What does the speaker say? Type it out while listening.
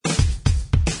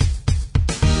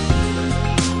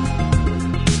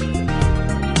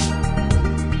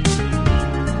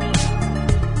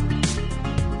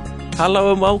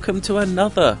Hello and welcome to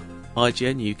another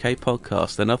IGN UK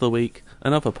podcast. Another week,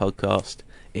 another podcast.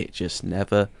 It just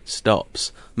never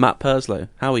stops. Matt Purslow,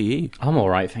 how are you? I'm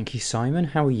alright, thank you, Simon.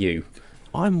 How are you?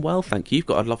 I'm well, thank you. You've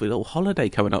got a lovely little holiday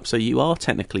coming up, so you are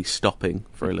technically stopping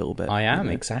for a little bit. I am,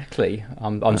 exactly.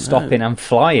 I'm stopping, I'm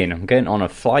flying. I'm going on a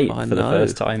flight for the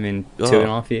first time in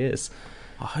 2.5 years.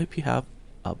 I hope you have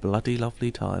a bloody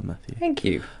lovely time, Matthew. Thank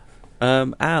you.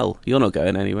 Al, you're not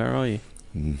going anywhere, are you?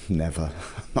 Never.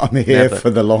 I'm here for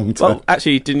the long term. Well,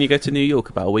 actually, didn't you go to New York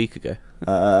about a week ago?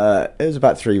 It was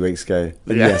about 3 weeks ago.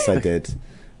 But Yeah. Yes, I did.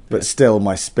 But still,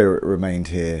 my spirit remained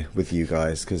here with you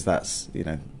guys, because that's,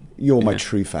 you're my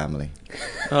true family.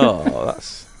 Oh,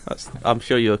 that's. I'm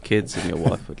sure your kids and your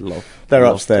wife would love. They're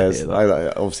love upstairs. to hear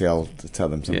that. Obviously, I'll tell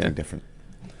them something different.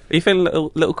 Are you feeling a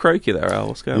little croaky there, Al?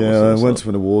 What's going on? Yeah, I went to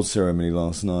an awards ceremony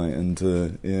last night and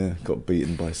got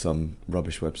beaten by some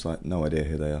rubbish website. No idea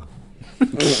who they are.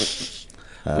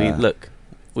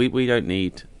 We don't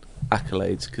need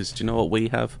accolades, because do you know what we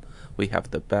have? We have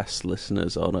the best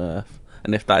listeners on earth,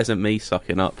 and if that isn't me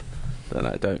sucking up, then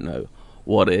I don't know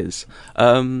what is.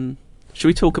 Should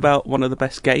we talk about one of the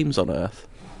best games on earth,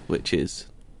 which is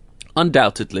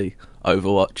undoubtedly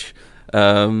Overwatch?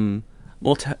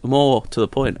 More to the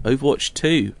point, Overwatch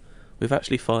 2. We've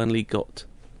actually finally got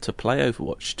to play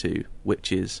Overwatch 2,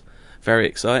 which is very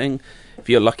exciting. If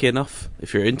you're lucky enough,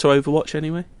 if you're into Overwatch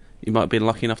anyway, you might have been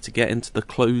lucky enough to get into the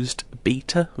closed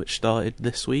beta, which started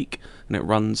this week, and it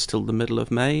runs till the middle of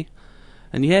May.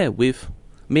 And yeah,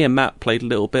 me and Matt played a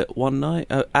little bit one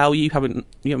night. Al, you haven't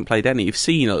played any. You've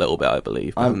seen a little bit, I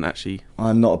believe. I haven't actually.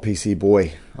 I'm not a PC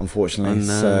boy, unfortunately,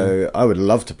 so I would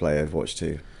love to play Overwatch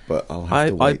 2, but I'll have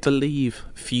to wait. I believe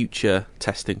future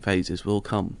testing phases will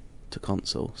come to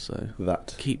console, so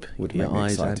that keep would your make me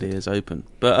eyes excited. and ears open.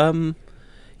 But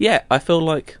yeah, I feel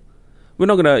like we're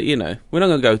not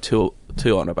gonna go too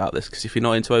on about this, because if you're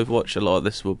not into Overwatch, a lot of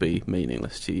this will be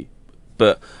meaningless to you.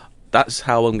 But that's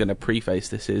how I'm going to preface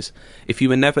this: is if you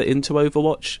were never into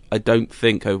Overwatch, I don't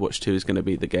think Overwatch 2 is going to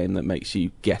be the game that makes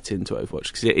you get into Overwatch,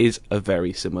 because it is a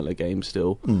very similar game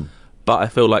still. But I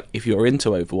feel like if you're into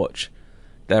Overwatch,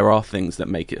 there are things that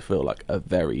make it feel like a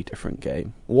very different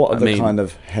game. What are the kind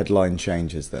of headline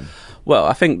changes then? Well,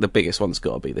 I think the biggest one's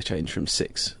got to be the change from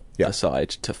 6-a-side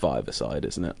to 5-a-side,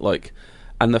 isn't it?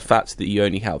 And the fact that you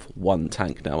only have one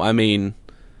tank now. I mean,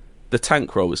 the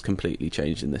tank role was completely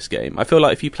changed in this game. I feel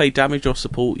like if you play damage or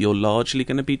support, you're largely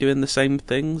going to be doing the same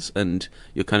things, and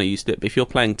you're kind of used to it. But if you're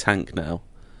playing tank now,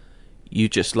 you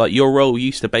just, your role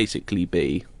used to basically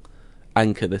be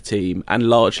anchor the team and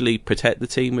largely protect the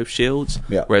team with shields,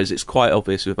 whereas it's quite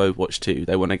obvious with Overwatch 2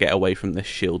 they want to get away from this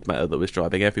shield meta that was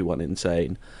driving everyone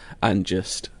insane and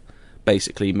just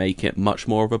basically make it much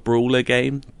more of a brawler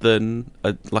game than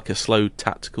a slow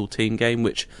tactical team game,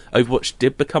 which Overwatch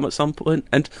did become at some point.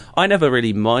 And I never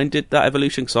really minded that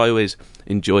evolution, because I always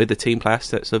enjoyed the team play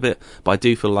aspects of it, but I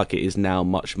do feel like it is now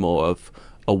much more of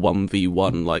a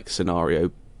 1v1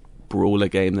 scenario brawler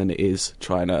game than it is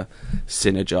trying to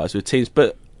synergize with teams.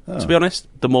 But to be honest,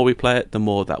 the more we play it, the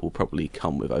more that will probably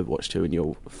come with Overwatch 2, and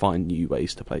you'll find new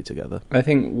ways to play together. I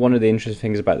think one of the interesting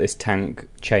things about this tank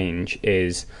change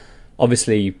is,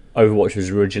 obviously, Overwatch was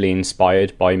originally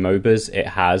inspired by MOBAs. It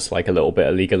has a little bit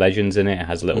of League of Legends in it. It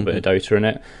has a little bit of Dota in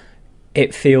it.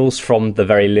 It feels, from the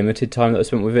very limited time that I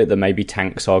spent with it, that maybe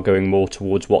tanks are going more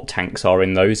towards what tanks are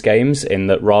in those games, in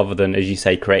that rather than, as you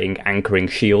say, creating anchoring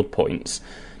shield points,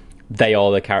 they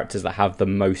are the characters that have the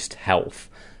most health,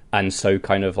 and so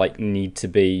kind of need to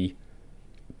be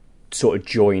sort of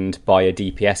joined by a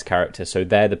DPS character. So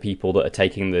they're the people that are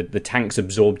taking the tanks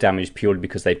absorb damage purely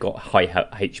because they've got high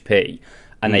HP,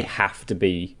 and they have to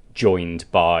be joined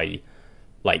by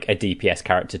a DPS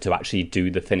character to actually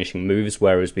do the finishing moves.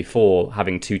 Whereas before,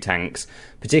 having two tanks,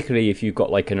 particularly if you've got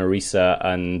an Orisa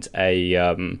and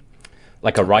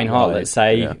a Reinhardt, let's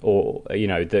say, or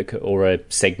or a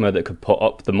Sigma that could put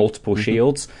up the multiple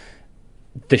shields.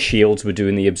 The shields were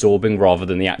doing the absorbing rather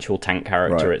than the actual tank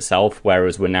character itself.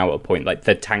 Whereas we're now at a point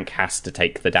the tank has to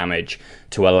take the damage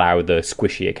to allow the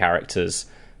squishier characters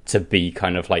to be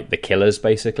kind of the killers,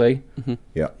 basically.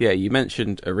 Yeah. You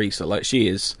mentioned Orisa. She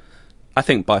is, I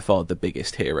think, by far the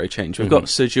biggest hero change. We've got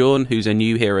Sojourn, who's a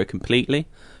new hero completely,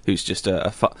 who's just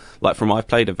from I've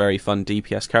played, a very fun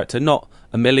DPS character, not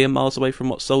a million miles away from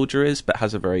what Soldier is, but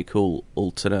has a very cool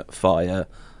alternate fire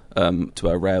to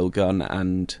a railgun,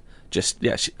 and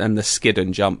and the skid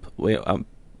and jump. We're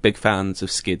big fans of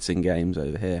skids in games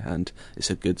over here, and it's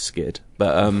a good skid.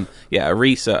 But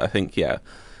Orisa, I think,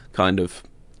 kind of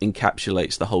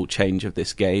encapsulates the whole change of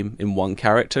this game in one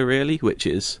character, really, which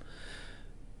is,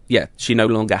 she no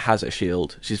longer has a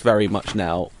shield. She's very much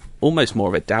now almost more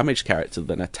of a damage character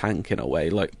than a tank in a way.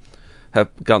 Like, her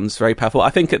gun's very powerful. I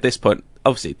think at this point,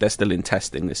 obviously, they're still in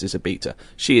testing. This is a beta.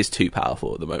 She is too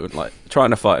powerful at the moment. Like,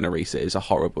 trying to fight an Orisa is a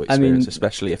horrible experience,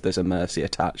 especially if there's a Mercy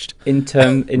attached. In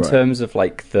terms of,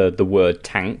 like, the word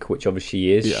tank, which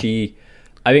obviously is,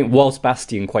 I think whilst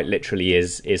Bastion quite literally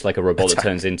is like a robot that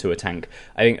turns into a tank,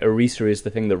 I think Orisa is the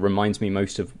thing that reminds me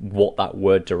most of what that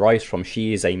word derives from.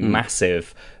 She is a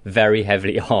massive, very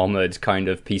heavily armoured kind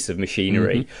of piece of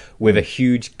machinery with a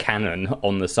huge cannon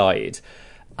on the side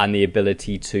and the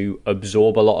ability to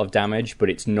absorb a lot of damage, but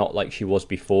it's not like she was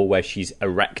before where she's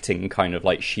erecting kind of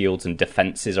like shields and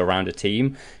defences around a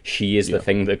team. She is the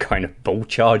thing that kind of bull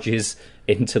charges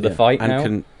into the fight and now.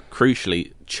 Can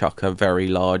crucially chuck a very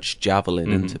large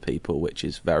javelin into people, which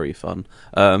is very fun.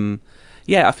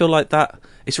 I feel like that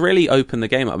it's really opened the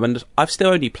game up. And I've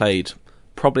still only played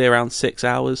probably around 6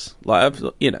 hours. Like,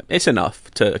 it's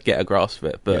enough to get a grasp of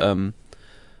it. But I'm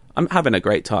having a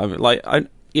great time. Like, I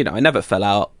never fell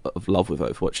out of love with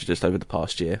Overwatch just over the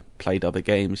past year. Played other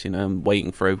games, I'm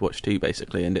waiting for Overwatch 2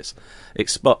 basically, and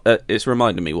it's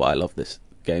reminded me why I love this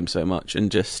game so much, and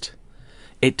just.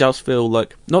 It does feel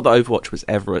like, not that Overwatch was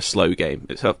ever a slow game,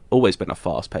 it's always been a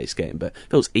fast-paced game, but it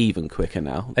feels even quicker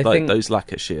now. I think those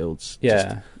lack of shields.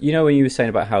 Yeah. When you were saying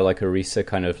about how like Orisa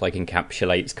kind of like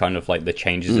encapsulates kind of like the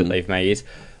changes that they've made,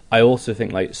 I also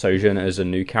think like Sojourn as a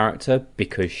new character,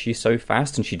 because she's so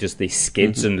fast and she does these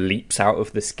skids and leaps out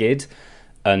of the skid,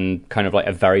 and kind of like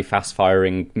a very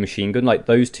fast-firing machine gun, like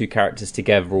those two characters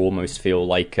together almost feel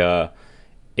like...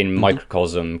 in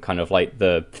microcosm, kind of like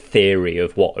the theory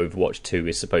of what Overwatch 2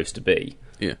 is supposed to be.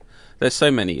 Yeah, there's so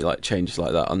many like changes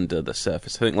like that under the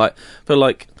surface. I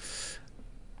think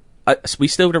we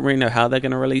still don't really know how they're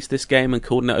going to release this game, and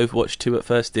calling it Overwatch 2 at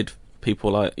first did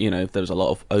people like, there was a lot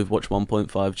of Overwatch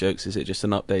 1.5 jokes. Is it just an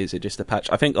update? Is it just a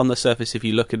patch? I think on the surface, if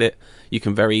you look at it, you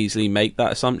can very easily make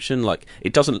that assumption. Like,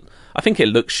 it doesn't... I think it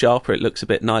looks sharper, it looks a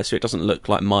bit nicer, it doesn't look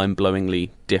like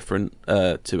mind-blowingly different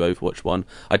to Overwatch 1.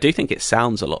 I do think it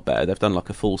sounds a lot better. They've done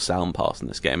like a full sound pass in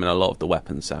this game, and a lot of the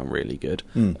weapons sound really good.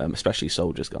 Especially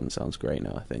Soldier's gun sounds great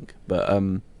now, I think. But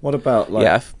what about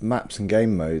maps and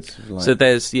game modes? So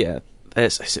there's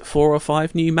is it 4 or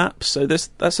 5 new maps? So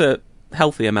that's a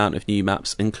healthy amount of new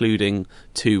maps, including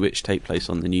 2 which take place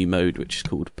on the new mode, which is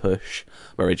called Push,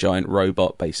 where a giant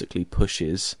robot basically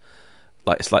pushes,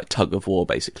 like, it's like tug of war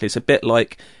basically. It's a bit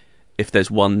like if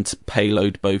there's one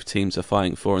payload both teams are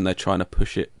fighting for and they're trying to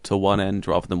push it to one end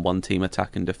rather than one team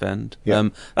attack and defend.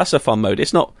 That's a fun mode.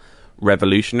 It's not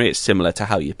revolutionary, it's similar to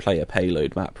how you play a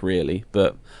payload map really,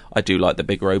 but I do like the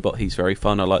big robot. He's very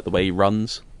fun. I like the way he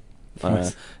runs.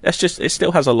 It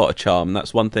still has a lot of charm.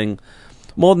 That's one thing.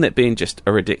 More than it being just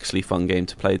a ridiculously fun game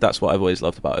to play, that's what I've always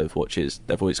loved about Overwatch, is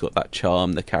they've always got that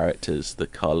charm, the characters, the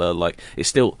colour. Like, it's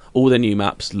still, all the new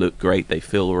maps look great, they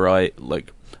feel right.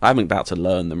 Like, I haven't been able to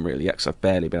learn them really yet, because I've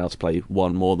barely been able to play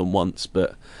one more than once,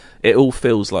 but it all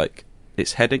feels like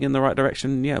it's heading in the right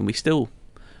direction. And we still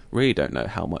really don't know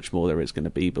how much more there is going to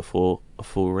be before a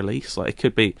full release. Like,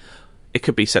 it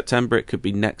could be September, it could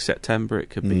be next September, it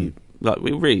could be, like,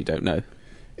 we really don't know.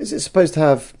 Is it supposed to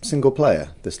have single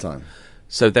player this time?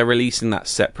 So they're releasing that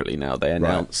separately now, they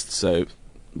announced. Right. So,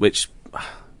 which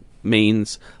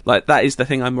means, like, that is the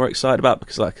thing I'm more excited about,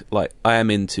 because like I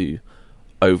am into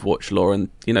Overwatch lore, and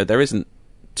there isn't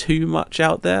too much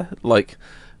out there. Like,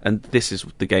 and this is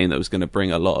the game that was going to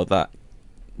bring a lot of that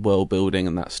world building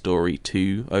and that story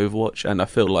to Overwatch, and I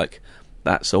feel like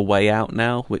that's a way out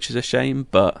now, which is a shame.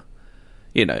 But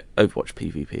Overwatch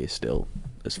PvP is still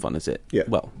as fun as it. Yeah.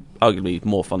 Well, arguably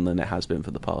more fun than it has been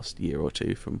for the past year or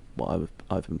two, from what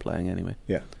I've been playing anyway.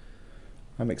 Yeah,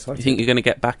 I'm excited. You think you're going to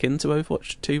get back into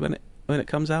Overwatch 2 when it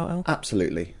comes out, Al?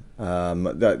 Absolutely.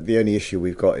 The only issue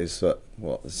we've got is that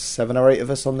 7 or 8 of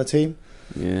us on the team.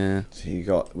 Yeah.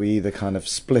 So we either kind of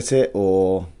split it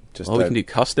or just. We can do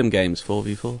custom games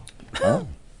 4v4. Oh. Okay.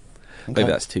 Maybe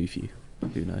that's too few.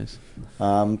 Who knows?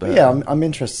 But yeah, I'm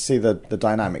interested to see the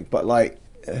dynamic. But like,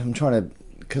 I'm trying to.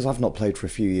 Because I've not played for a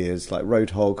few years, like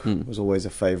Roadhog was always a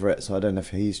favourite, so I don't know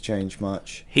if he's changed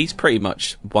much. He's pretty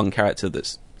much one character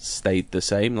that's stayed the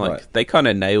same. Like, they kind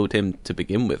of nailed him to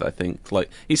begin with, I think. Like,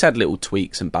 he's had little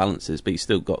tweaks and balances, but he's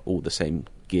still got all the same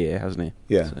gear, hasn't he?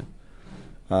 Yeah.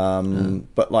 So.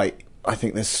 But like, I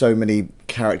think there's so many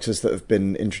characters that have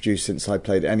been introduced since I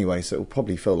played it anyway, so it will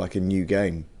probably feel like a new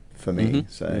game for me.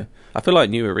 So I feel like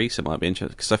new Orisa might be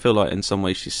interesting, because I feel like in some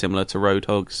ways she's similar to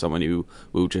Roadhog, someone who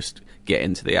will just get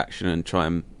into the action and try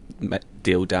and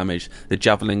deal damage. The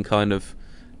javelin kind of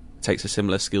takes a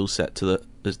similar skill set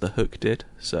as the hook did.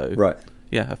 So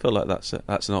yeah, I feel like that's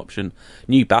an option.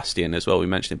 New Bastion as well. We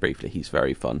mentioned it briefly. He's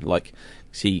very fun. Like,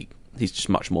 he he's just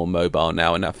much more mobile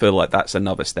now, and I feel like that's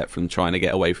another step from trying to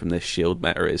get away from this shield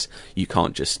meta. Is you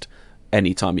can't just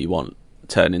anytime you want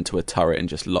turn into a turret and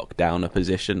just lock down a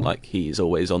position. Like, he's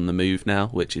always on the move now,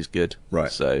 which is good.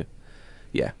 Right. So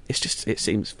yeah, it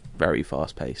seems very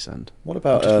fast paced, and what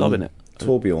about I'm just loving it.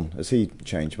 Torbjorn? Has he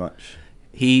changed much?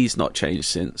 He's not changed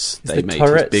since Is they the made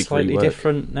turret his big slightly rework.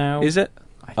 different now? Is it?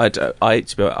 I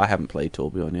haven't played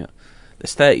Torbjorn yet.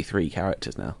 There's 33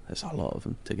 characters now. There's a lot of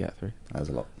them to get through. That's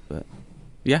a lot. But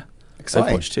yeah,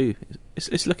 Exciting. Overwatch 2.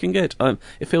 It's looking good.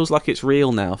 It feels like it's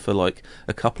real now for like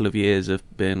a couple of years of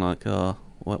being like, oh,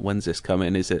 when's this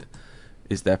coming? Is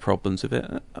there problems with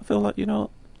it? I feel like, you know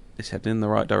what? It's heading in the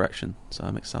right direction. So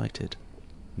I'm excited.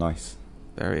 Nice.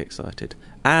 Very excited.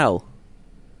 Al,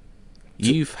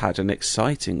 you've had an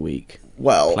exciting week.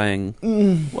 Well, playing.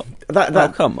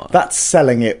 Come on. That's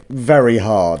selling it very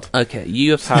hard. Okay,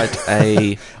 you have had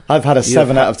a. I've had a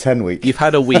 7 out of 10 week. You've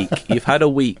had a week. You've had a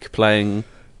week playing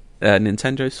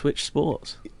Nintendo Switch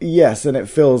Sports. Yes, and it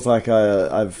feels like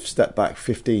I've stepped back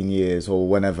 15 years, or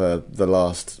whenever the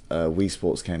last Wii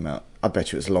Sports came out. I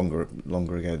bet you it's longer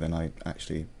ago than I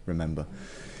actually remember.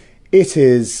 It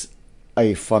is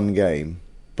a fun game,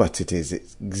 but it's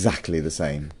exactly the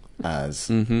same as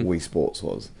Wii Sports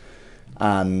was.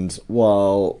 And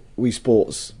while Wii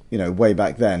Sports, way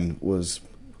back then was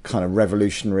kind of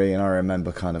revolutionary, and I remember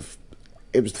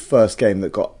it was the first game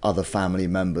that got other family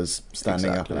members standing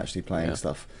up and actually playing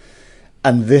stuff.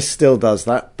 And this still does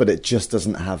that, but it just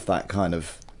doesn't have that kind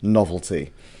of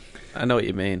novelty. I know what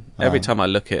you mean. Every time I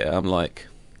look at it, I'm like,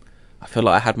 I feel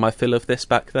like I had my fill of this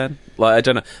back then. Like, I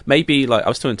don't know. Maybe, like, I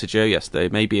was talking to Joe yesterday,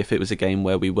 maybe if it was a game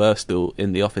where we were still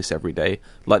in the office every day,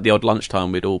 like the odd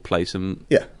lunchtime, we'd all play some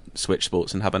Switch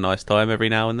Sports and have a nice time every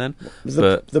now and then.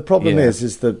 The problem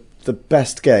is the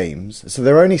best games, so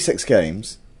there are only 6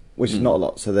 games, which is not a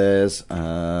lot. So there's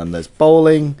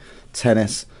bowling,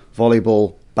 tennis,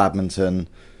 volleyball, badminton,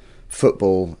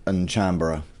 football, and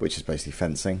chambara, which is basically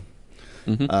fencing.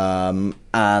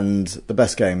 And the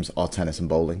best games are tennis and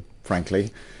bowling,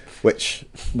 frankly, which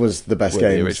was the best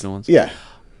games. The original ones. Yeah.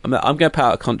 I'm going to put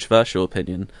out a controversial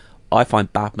opinion. I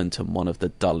find badminton one of the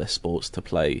dullest sports to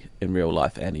play in real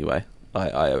life anyway.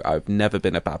 I've never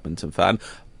been a badminton fan.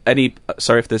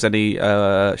 Sorry if there's any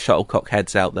shuttlecock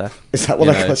heads out there. Is that what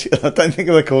I call you? I don't think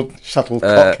they're called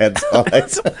shuttlecock heads, are they?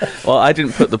 Well, I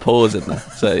didn't put the pause in there,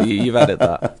 so you've added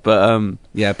that. But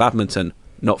yeah, badminton,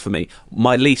 not for me.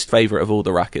 My least favourite of all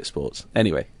the racket sports.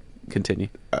 Anyway, continue.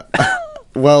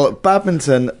 Well,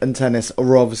 badminton and tennis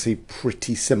are obviously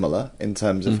pretty similar in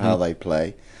terms of how they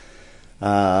play.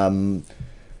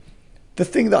 The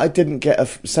thing that I didn't get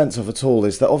a sense of at all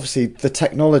is that obviously the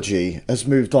technology has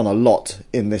moved on a lot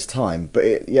in this time, but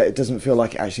it doesn't feel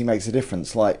like it actually makes a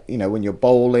difference. Like, when you're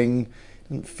bowling, it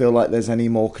doesn't feel like there's any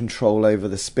more control over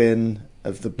the spin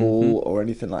of the ball or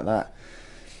anything like that.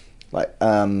 Like,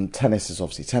 tennis is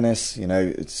obviously tennis,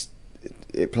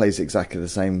 it plays exactly the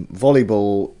same.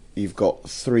 Volleyball, you've got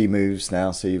 3 moves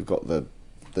now, so you've got the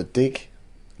dig,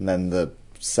 and then the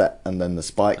set, and then the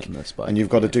spike, and you've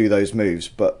got to do those moves.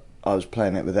 But I was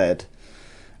playing it with Ed,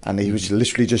 and he was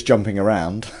literally just jumping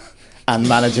around and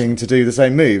managing to do the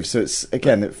same moves. So it just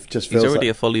feels. He's already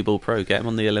a volleyball pro. Get him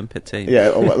on the Olympic team. Yeah,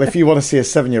 well, if you want to see a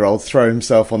 7-year-old throw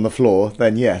himself on the floor,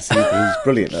 then yes, he's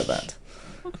brilliant at that.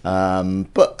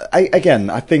 But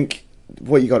I think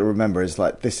what you got to remember is,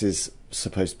 like, this is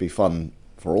supposed to be fun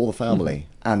for all the family,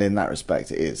 and in that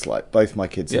respect, it is. Like, both my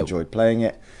kids enjoyed playing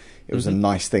it. It was a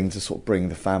nice thing to sort of bring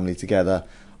the family together.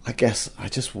 I guess I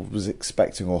just was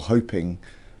expecting or hoping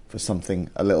for something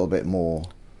a little bit more.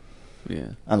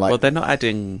 Yeah. And well, they're not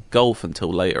adding golf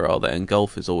until later, are they? And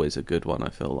golf is always a good one, I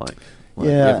feel like. We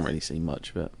haven't really seen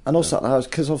much, but. And also,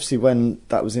 because obviously when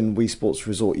that was in Wii Sports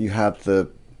Resort, you had the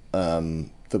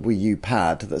Wii U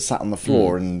pad that sat on the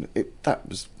floor, and that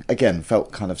was, again,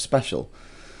 felt kind of special.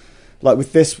 Like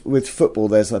with football,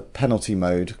 there's a penalty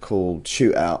mode called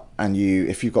shootout, and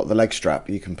if you've got the leg strap,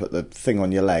 you can put the thing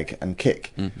on your leg and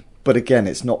kick. But again,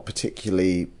 it's not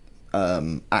particularly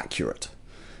accurate,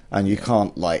 and you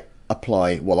can't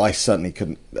apply. Well, I certainly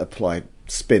couldn't apply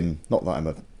spin. Not that I'm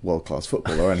a world-class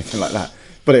footballer or anything like that.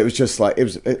 But it was just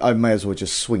I may as well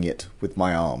just swing it with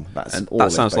my arm. That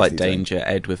sounds like danger. Doing.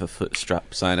 Ed with a foot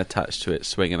strap sign attached to it,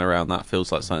 swinging around. That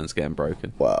feels like something's getting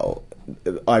broken. Well,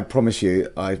 I promise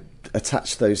you, I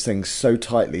attached those things so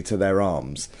tightly to their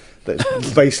arms that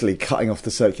it's basically cutting off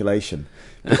the circulation,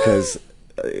 because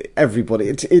everybody,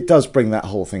 it does bring that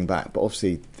whole thing back. But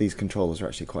obviously, these controllers are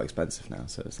actually quite expensive now,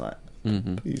 so it's like,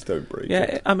 please don't break it.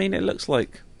 Yeah, I mean,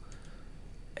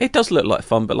 it does look like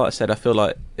fun, but like I said, I feel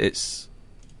like it's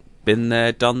been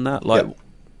there, done that. Like,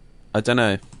 I don't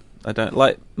know. I don't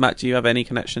like. Matt, do you have any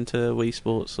connection to Wii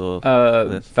Sports or?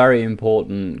 Very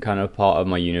important kind of part of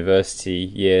my university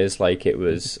years. Like it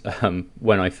was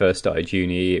when I first started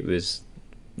uni. It was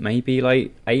maybe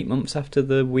like 8 months after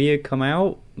the Wii had come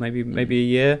out, maybe a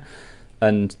year.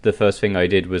 And the first thing I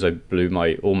did was I blew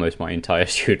almost my entire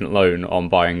student loan on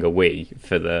buying a Wii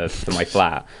for my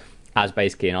flat as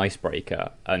basically an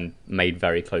icebreaker, and made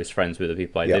very close friends with the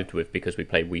people I lived with because we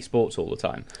played Wii Sports all the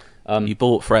time. You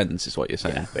bought friends, is what you're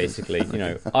saying. Yeah, basically.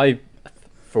 I,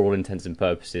 for all intents and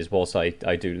purposes, whilst I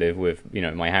do live with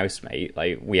my housemate,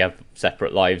 like we have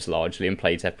separate lives largely and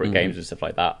played separate games and stuff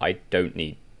like that. I don't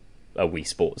need a Wii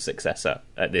Sports successor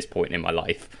at this point in my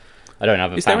life. I don't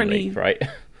have a family, right?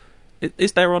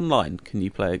 Is there online? Can you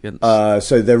play against?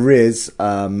 So there is.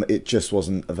 It just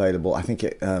wasn't available. I think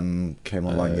it came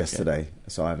online yesterday,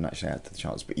 so I haven't actually had the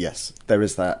chance. But yes, there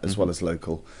is that as well as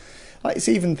local. Like, it's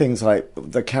even things like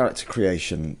the character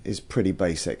creation is pretty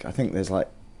basic. I think there's like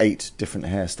 8 different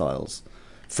hairstyles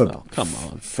for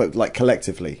like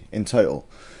collectively in total.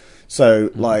 So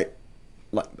like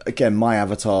again, my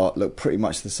avatar looked pretty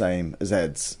much the same as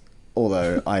Ed's,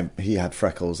 although he had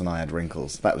freckles and I had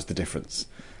wrinkles. That was the difference.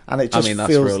 And it just that's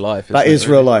feels real life. That is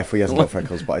real life. He hasn't got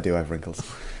freckles, but I do have wrinkles.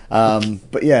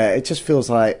 But yeah, it just feels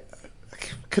like I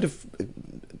could have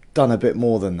done a bit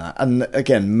more than that. And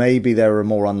again, maybe there are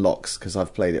more unlocks because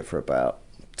I've played it for about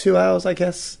 2 hours, I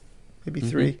guess, maybe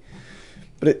 3.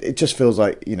 But it just feels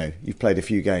like you've played a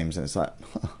few games and it's like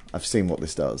I've seen what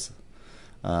this does.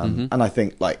 And I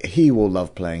think like he will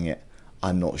love playing it.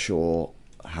 I'm not sure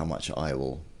how much I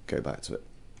will go back to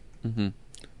it.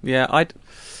 Yeah,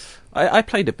 I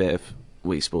played a bit of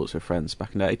Wii Sports with friends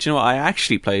back in the day. Do you know what? I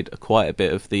actually played quite a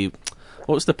bit of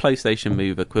what was the PlayStation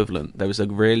Move equivalent? There was a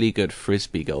really good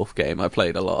frisbee golf game I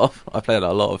played a lot of. I played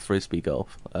a lot of frisbee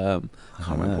golf. I can't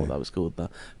remember what that was called.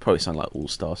 That probably sounded like All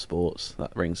Star Sports.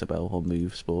 That rings a bell. Or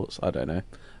Move Sports. I don't know.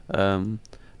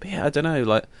 But yeah, I don't know.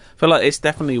 Like, I feel like it's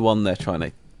definitely one they're trying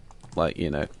to, like,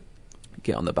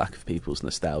 get on the back of people's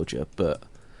nostalgia, but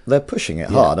they're pushing it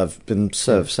hard. I've been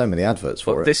served so many adverts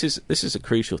for it. This is a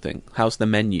crucial thing. How's the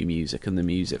menu music and the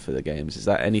music for the games? Is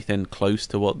that anything close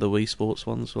to what the Wii Sports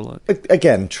ones were like?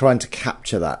 Again, trying to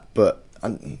capture that, but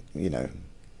it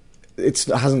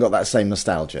hasn't got that same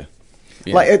nostalgia.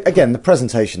 Yeah. Like again, the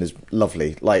presentation is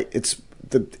lovely. Like it's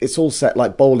all set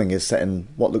like bowling is set in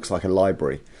what looks like a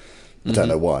library. I don't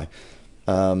know why.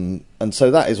 And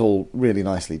so that is all really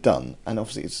nicely done, and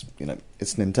obviously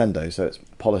it's Nintendo, so it's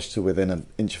polished to within an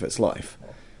inch of its life.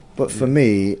 But for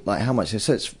me, like how much is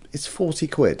it? It's 40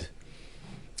 quid.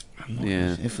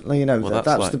 Yeah. If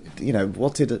that's the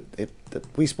what did it? The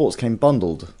Wii Sports came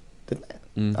bundled, didn't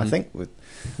it? I think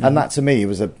and that to me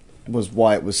was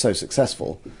why it was so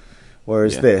successful.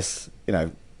 Whereas this,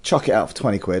 chuck it out for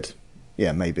 20 quid,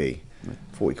 yeah, maybe.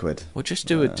 40 quid. Well, just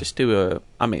do a.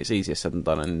 I mean, it's easier said than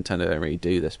done, and Nintendo don't really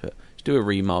do this, but just do a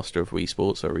remaster of Wii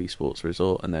Sports or Wii Sports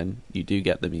Resort, and then you do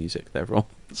get the music that everyone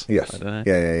wants. Yes. I don't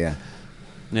know.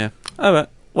 Yeah. All right.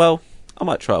 Well, I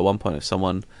might try at one point if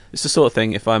someone. It's the sort of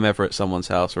thing. If I'm ever at someone's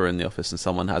house or in the office and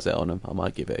someone has it on them, I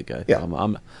might give it a go. Yeah.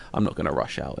 I'm not going to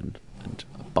rush out and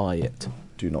buy it.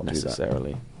 Do not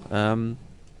necessarily. Do that.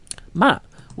 Matt.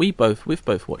 We've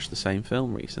both watched the same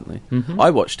film recently. Mm-hmm.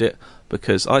 I watched it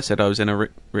because I said I was in a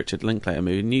Richard Linklater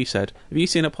movie, and you said, "Have you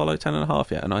seen Apollo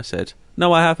 10.5 yet?" And I said,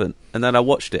 "No, I haven't." And then I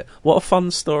watched it. What a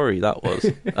fun story that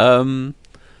was!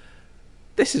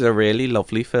 This is a really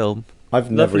lovely film. I've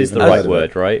never lovely is the right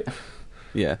word, right?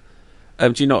 Yeah.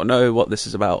 Do you not know what this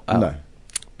is about? No.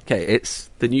 Okay, it's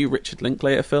the new Richard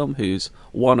Linklater film, who's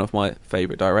one of my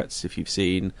favourite directors. If you've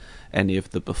seen any of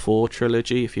the Before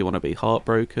trilogy, if you want to be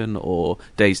heartbroken, or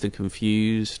Dazed and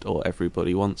Confused, or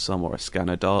Everybody Wants Some, or A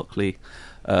Scanner Darkly,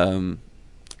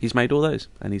 he's made all those,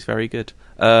 and he's very good.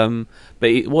 But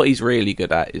what he's really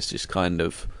good at is just kind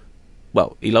of,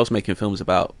 he loves making films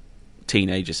about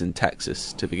teenagers in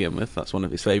Texas to begin with. That's one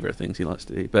of his favourite things he likes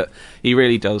to do. But he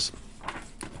really does.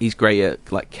 He's great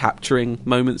at like capturing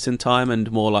moments in time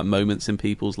and more like moments in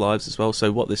people's lives as well.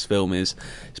 So what this film is,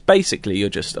 it's basically you're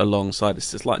just alongside.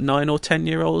 It's just like 9 or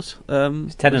 10-year-olds.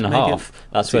 He's 10.5.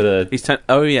 That's where he's 10.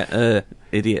 Oh yeah,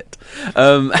 idiot.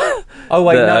 Oh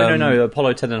wait, no.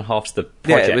 Apollo 10.5's the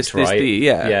project, right?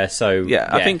 Yeah. So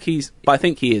I think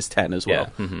he is 10 as well.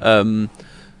 Yeah. Mm-hmm.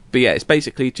 But yeah, it's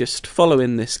basically just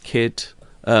following this kid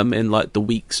in like the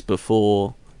weeks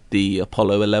before the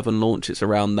Apollo 11 launch. It's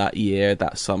around that year,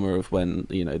 that summer of when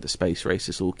the space race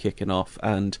is all kicking off,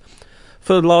 and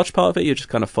for a large part of it, you're just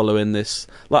kind of following this.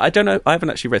 Like, I don't know, I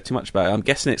haven't actually read too much about it. I'm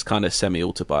guessing it's kind of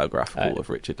semi-autobiographical of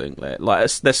Richard Linklater.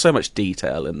 Like, there's so much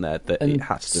detail in there that it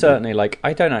has to certainly, like,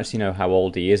 I don't actually know how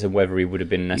old he is and whether he would have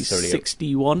been necessarily... He's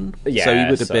 61? Yeah, so he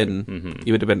would have been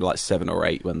he would have been like 7 or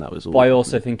 8 when that was all. But I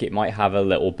also think it might have a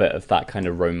little bit of that kind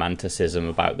of romanticism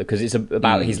about because it's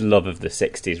about his love of the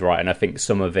 60s, right? And I think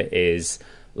some of it is,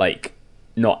 like,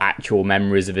 not actual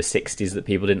memories of the 60s that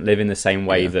people didn't live in the same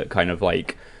way that kind of,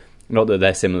 like... Not that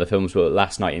they're similar films, but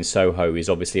Last Night in Soho is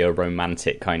obviously a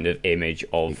romantic kind of image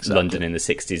of London in the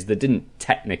 60s that didn't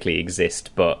technically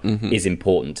exist, but is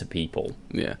important to people.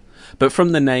 Yeah. But from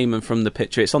the name and from the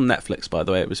picture, it's on Netflix, by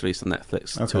the way. It was released on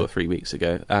Netflix 2 or 3 weeks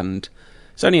ago. And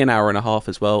it's only an hour and a half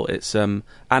as well. It's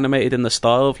animated in the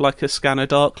style of like a Scanner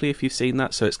Darkly, if you've seen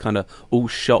that. So it's kind of all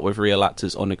shot with real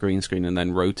actors on a green screen and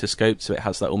then rotoscoped. So it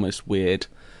has that almost weird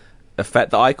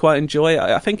effect that I quite enjoy.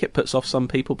 I think it puts off some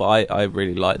people, but I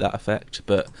really like that effect.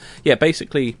 But yeah,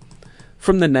 basically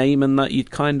from the name and that, you'd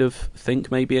kind of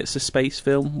think maybe it's a space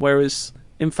film, whereas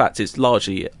in fact it's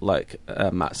largely, like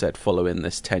Matt said, following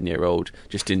this 10-year-old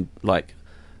just in like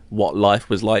what life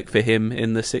was like for him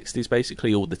in the 60s,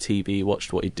 basically all the TV he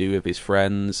watched, what he'd do with his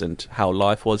friends and how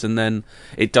life was. And then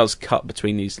it does cut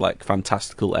between these like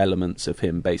fantastical elements of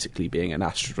him basically being an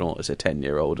astronaut as a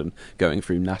 10-year-old and going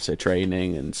through NASA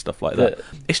training and stuff like that.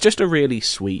 It's just a really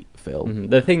sweet film.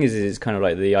 The thing is it's kind of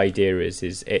like the idea is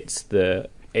it's the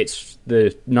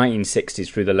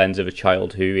 1960s through the lens of a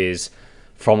child who is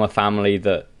from a family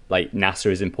that, like,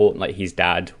 NASA is important. Like, his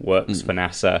dad works for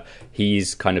NASA.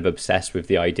 He's kind of obsessed with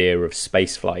the idea of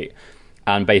spaceflight.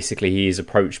 And basically he is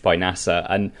approached by NASA.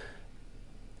 And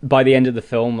by the end of the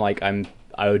film, like,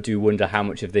 I do wonder how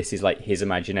much of this is, like, his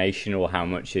imagination or how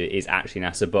much it is actually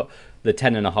NASA. But the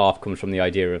 10.5 comes from the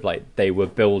idea of, like, they were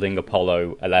building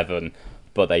Apollo 11,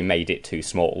 but they made it too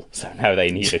small. So now they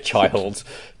need a child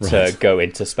to go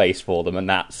into space for them. And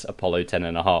that's Apollo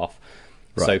 10.5.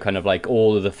 Right. So kind of like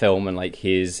all of the film and like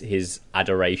his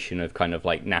adoration of kind of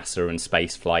like NASA and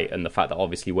space flight and the fact that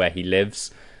obviously where he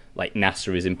lives, like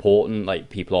NASA is important, like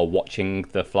people are watching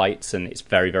the flights and it's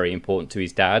very, very important to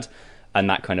his dad. And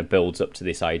that kind of builds up to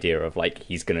this idea of like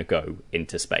he's going to go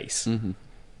into space.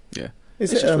 Yeah.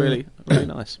 It's just really, really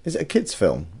nice. Is it a kid's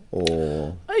film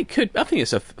or? I think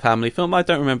it's a family film. I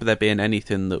don't remember there being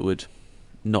anything that would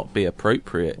not be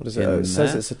appropriate. What is it? It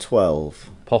says it's a 12.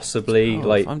 Possibly 12,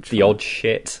 like the odd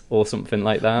shit or something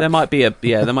like that. There might be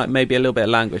there might maybe a little bit of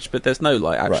language, but there's no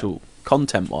like actual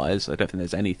content wise. I don't think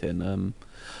there's anything.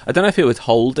 I don't know if it would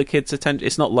hold a kid's attention.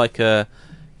 It's not like a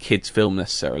kids film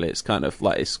necessarily. It's kind of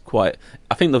like it's quite.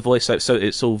 I think the voice, so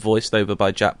it's all voiced over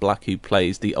by Jack Black, who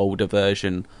plays the older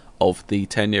version of the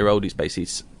 10-year-old. He's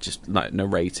basically just like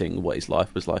narrating what his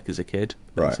life was like as a kid,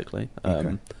 basically.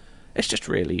 Okay. It's just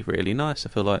really, really nice. I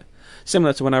feel like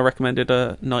similar to when I recommended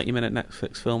a 90-minute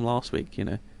Netflix film last week. You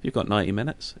know, if you've got 90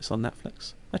 minutes, it's on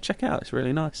Netflix. Check it out. It's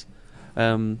really nice.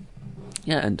 And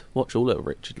watch all of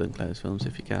Richard Linklater's films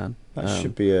if you can. That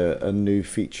should be a new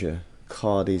feature.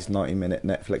 Cardi's 90-minute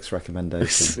Netflix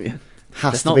recommendation.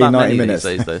 Has to be 90 minutes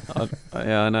these days, though.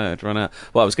 I know. I'd run out.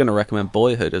 Well, I was going to recommend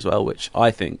Boyhood as well, which I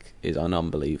think is an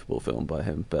unbelievable film by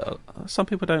him, but some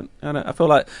people don't. I feel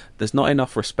like there's not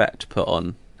enough respect put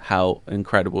on how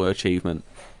incredible achievement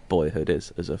Boyhood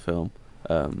is as a film.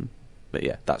 But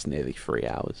yeah, that's nearly 3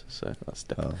 hours, so that's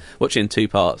definitely watch it in 2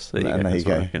 parts. There you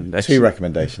go. 2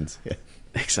 recommendations. Yeah,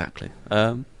 exactly.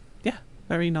 Yeah,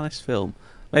 very nice film.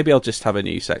 Maybe I'll just have a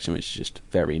new section which is just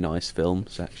very nice film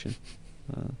section.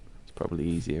 It's probably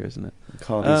easier, isn't it?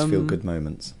 Cardi's feel good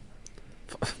moments.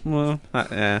 Well,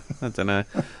 I don't know.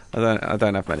 I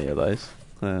don't have many of those.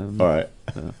 All right.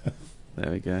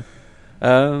 There we go.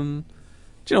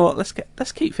 Do you know what?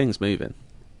 Let's keep things moving.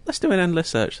 Let's do an endless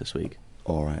search this week.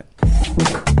 All right.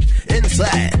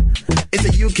 Inside, it's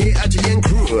a UK IGN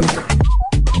crew.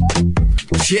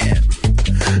 Yeah,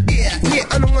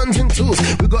 on the ones and twos.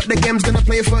 We got the games gonna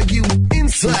play for you.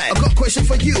 Inside, I got a question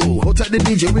for you. Hold tight the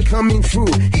DJ, we coming through.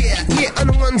 Yeah, on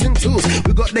the ones and twos.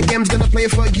 We got the games gonna play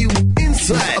for you.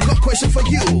 Inside, I got a question for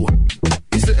you.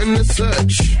 Is it in the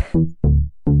search?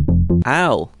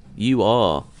 Al, you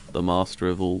are the master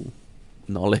of all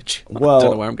knowledge. Well, I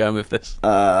don't know where I'm going with this.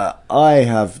 I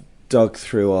have dug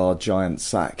through our giant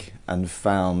sack and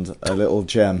found a little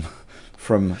gem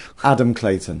from Adam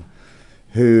Clayton,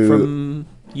 who from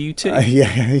U2. Yeah,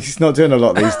 he's not doing a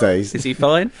lot these days. Is he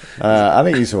fine? I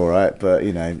think he's all right, but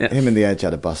you know, him and the Edge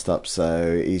had a bust up,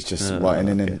 so he's just writing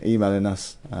in and emailing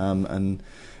us, and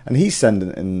he's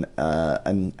sending in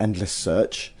an endless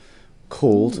search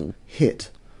called Hit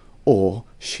or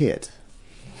Shit.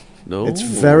 No. It's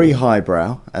very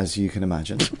highbrow, as you can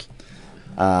imagine.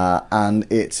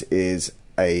 and it is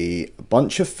a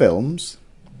bunch of films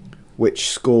which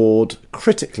scored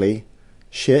critically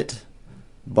shit,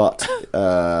 but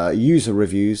user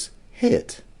reviews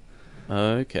hit.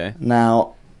 Okay.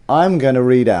 Now, I'm going to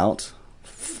read out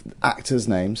actors'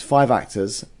 names, 5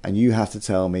 actors, and you have to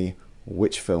tell me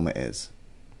which film it is.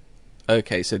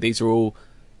 Okay, so these are all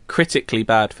critically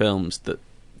bad films that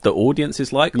the audience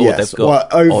is like, or Yes, they've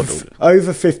got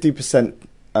over 50%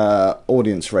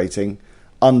 audience rating,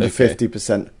 under Okay.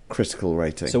 50% critical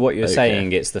rating. So what you're Okay.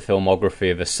 saying, it's the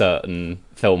filmography of a certain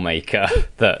filmmaker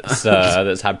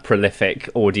that's had prolific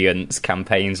audience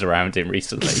campaigns around him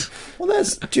recently. Well,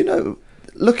 do you know,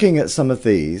 looking at some of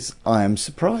these, I am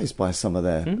surprised by some of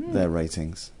their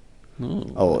ratings.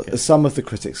 Okay. Some of the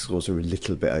critics' scores are a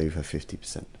little bit over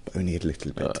 50%, but only a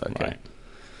little bit. Okay. Right.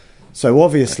 So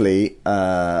obviously,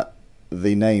 the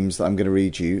names that I'm going to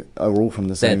read you are all from the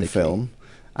They're same the key. film,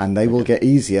 and they will get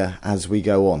easier as we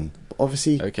go on. But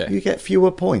obviously, Okay. you get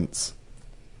fewer points.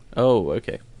 Oh,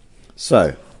 okay.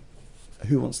 So,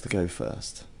 who wants to go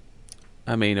first?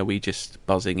 I mean, are we just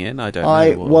buzzing in? I don't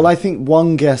know. Well, I think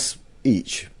one guess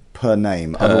each per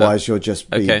name. Otherwise, you'll just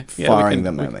be Okay. Yeah, we firing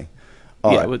can- them at me.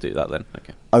 All yeah, right. we'll do that then.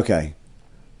 Okay. Okay.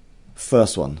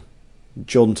 First one.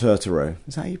 John Turturro.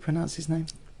 Is that how you pronounce his name?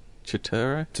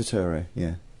 Turturro? Turturro,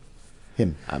 yeah.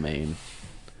 Him. I mean,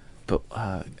 but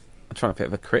I'm trying to think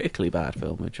of a critically bad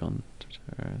film with John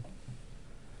Turturro.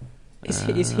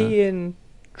 Is he in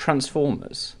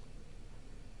Transformers?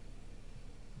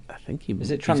 I think he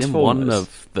Is it he's in one Transformers?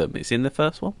 of them. Is he in the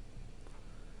first one?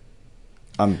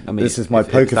 I mean, this is my if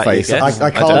poker that your face. guess? I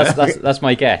I don't know. can't. That's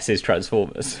my guess. Is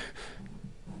Transformers?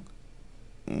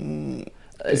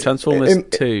 Transformers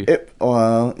 2.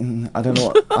 I don't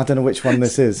know. I don't know which one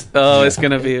this is. Oh, it's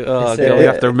going to be... Oh, Is God, it we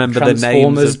have to remember the names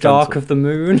Transformers: of Dark of the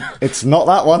Moon. It's not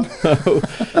that one.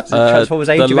 Transformers: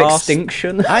 Age the of last-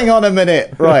 Extinction. Hang on a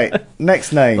minute. Right.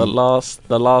 Next name. The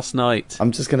last night.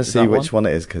 I'm just going to Is see that which one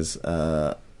it is because which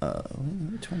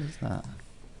one is that?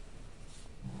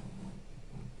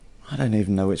 I don't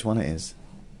even know which one it is.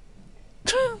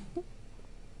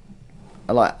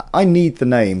 I need the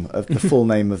name of the full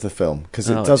name of the film because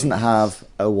it Oh, doesn't jeez. have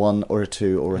a 1 or a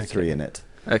 2 or a 3 in it.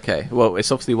 Okay, well,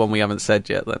 it's obviously one we haven't said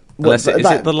yet then. Well, Unless is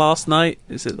that- it The Last Night?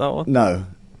 Is it that one? No.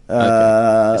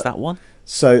 Okay. Is that one?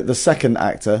 So the second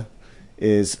actor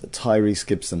is Tyrese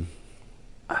Gibson.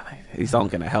 I mean, he's not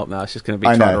going to help now. It's just going to be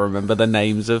I trying know. to remember the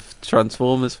names of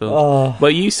Transformers films. Oh.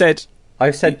 Well, you said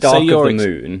I've said So Dark you're of the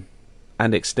Moon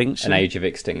and Extinction. and Age of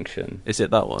Extinction. Is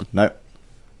it that one? No.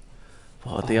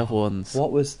 What are the other ones?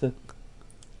 What was the?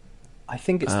 I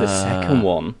think it's the second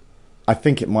one. I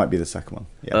think it might be the second one.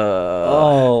 Yeah.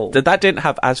 Oh, That didn't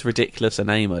have as ridiculous a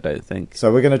name, I don't think.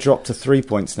 So we're going to drop to 3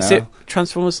 points now. Is it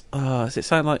Transformers? Does it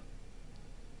sound like...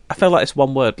 I feel like it's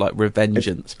one word, like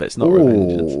Revengeance, but it's not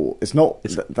Revengeance. Ooh, it's not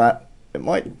that. It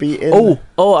might be in.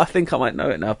 Oh, I think I might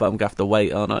know it now, but I'm going to have to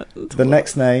wait, aren't I? The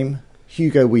next name,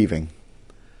 Hugo Weaving.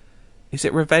 Is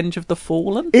it Revenge of the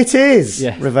Fallen? It is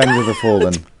Yeah. Revenge of the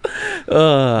Fallen.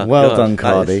 Oh, Well God, done, that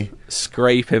Cardi. is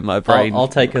Scraping my brain. I'll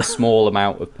take a small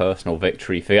amount of personal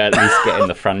victory for at least getting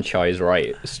the franchise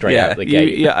right straight out the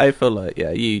gate. Yeah, I feel like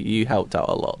you helped out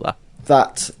a lot there.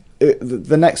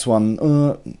 The next one,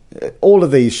 all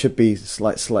of these should be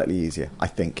slightly easier, I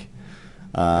think.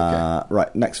 Okay.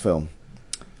 Right, next film.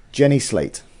 Jenny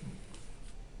Slate.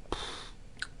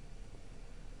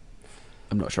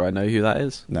 I'm not sure I know who that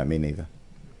is. No, me neither.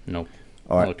 No.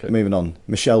 All right, Okay. moving on.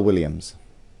 Michelle Williams.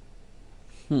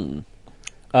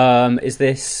 Is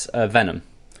this Venom?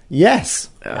 Yes.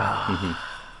 Ah.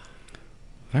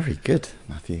 Very good,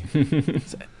 Matthew.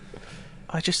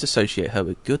 I just associate her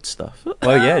with good stuff.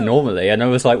 Well, yeah, normally. And I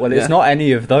was like, well, it's Yeah. not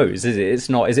any of those, is it? It's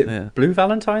not. Is it Yeah. Blue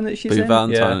Valentine that she's Blue in?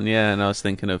 Valentine, yeah, and I was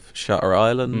thinking of Shutter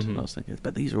Island, Mm-hmm. and I was thinking,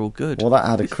 but these are all good. Well, that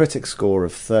had a critic score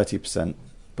of 30%,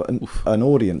 but an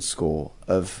audience score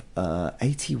of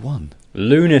 81.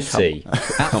 Lunacy.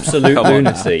 Absolute Come on,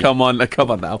 lunacy. come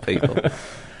on now, people.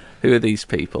 Who are these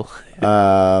people?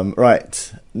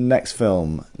 Right, next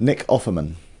film. Nick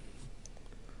Offerman.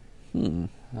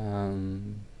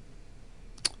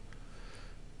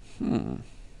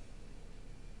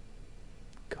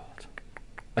 God.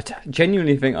 I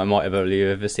genuinely think I might have only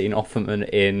ever seen Offerman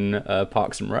in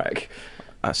Parks and Rec.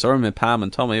 I saw him in Pam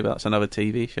and Tommy, but that's another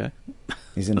TV show.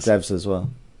 He's in Devs as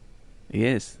well. He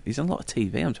is. He's in a lot of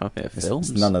TV. I'm trying to think of It's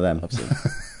films. none of them. I've seen.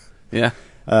 Yeah.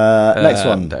 Next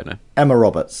one. Don't know. Emma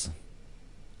Roberts.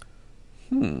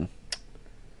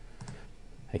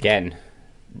 Again,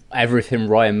 everything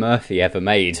Ryan Murphy ever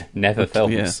made, never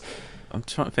films. Yeah. I'm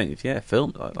trying to think of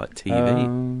film like TV.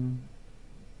 Um,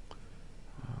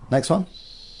 Next one.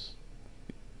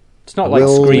 It's not like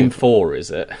Will- Scream 4,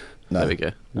 is it? No. There we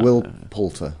go. Will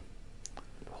Poulter.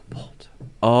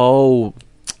 Oh,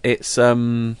 it's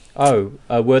Were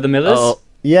the Millers? Oh,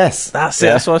 Yes. that's it.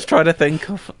 That's what I was trying to think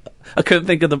of. I couldn't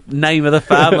think of the name of the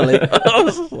family. I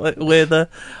was like, I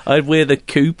had we're the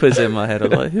Coopers in my head.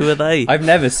 I'm like, who are they? I've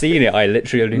never seen it. I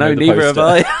literally only No, know the neither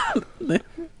poster. have I.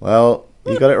 Well,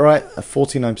 you got it right. A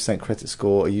 49% credit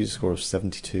score, a user score of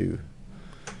 72.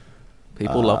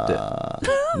 People loved it.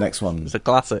 Next one. It's a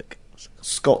classic.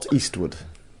 Scott Eastwood.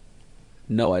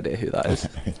 No idea who that is.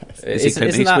 Is Is- he Clint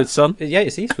isn't that- Eastwood's son? Yeah,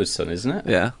 it's Eastwood's son, isn't it?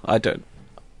 Yeah, I don't.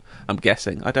 I'm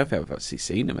guessing. I don't think I've actually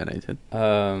seen him in anything.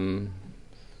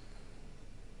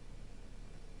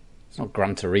 It's not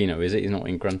Gran Torino, is it? He's not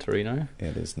in Gran Torino.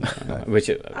 It is not. No. Which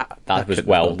that was couldn't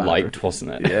well have gone liked, bad.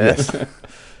 wasn't it? Yes.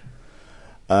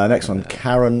 Next one.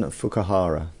 Karen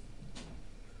Fukuhara.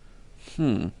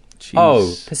 She's-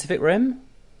 Oh, Pacific Rim.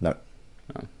 No.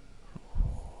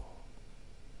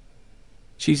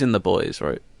 She's in The Boys,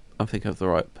 right? I'm thinking of the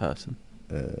right person.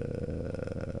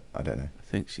 I don't know. I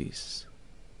think she's...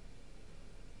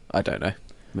 I don't know.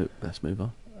 Let's move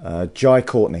on. Jai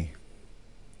Courtney.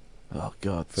 Oh,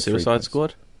 God. For 3 Suicide points.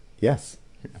 Squad? Yes.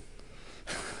 There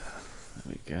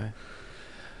we go.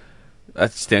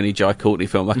 That's the only Jai Courtney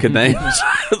film I can name.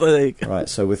 There you go. Right,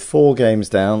 so with 4 games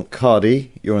down,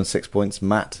 Cardi, you're on 6 points.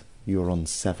 Matt, you're on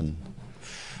 7.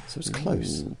 So it's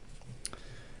close.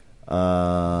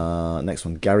 Next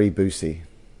one, Gary Busey.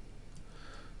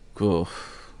 Cool.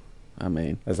 I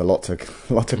mean... There's a lot to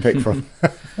pick from.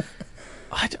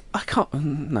 I can't...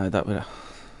 No, that would...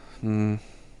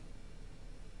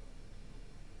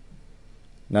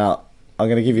 Now, I'm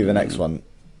going to give you the next one.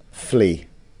 Flea.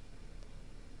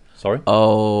 Sorry.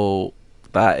 Oh,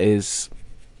 that is...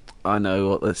 I know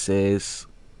what this is.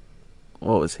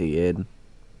 What was he in?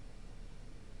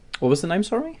 What was the name?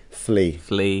 Sorry. Flea.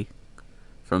 Flea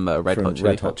from Red From Hot Chili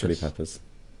Red Hot Chili Peppers.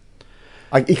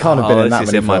 Peppers. He can't have been in this that is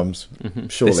many in my- films,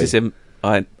 surely. This is him.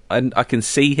 I can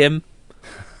see him.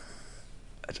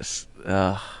 I just...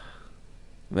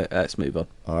 let's move on.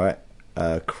 All right.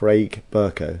 Craig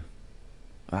Burko.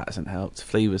 That hasn't helped.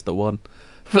 Flea was the one.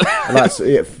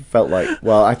 It felt like...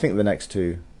 Well, I think the next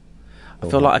two... I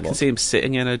feel like I can see him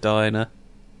sitting in a diner.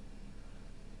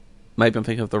 Maybe I'm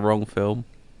thinking of the wrong film.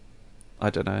 I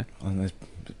don't know. And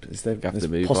is there Have to there's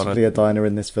move possibly on. a diner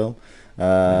in this film?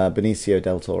 Benicio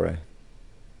del Toro.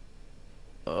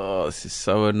 Oh, this is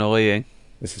so annoying.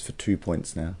 This is for 2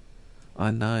 points now.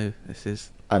 I know. This is...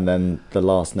 And then the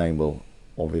last name will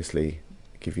obviously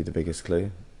give you the biggest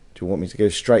clue. Do you want me to go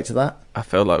straight to that? I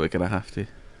feel like we're going to have to.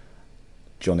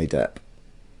 Johnny Depp.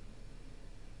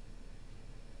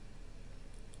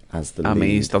 As the I lead. mean,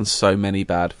 he's done so many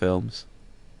bad films.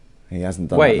 He hasn't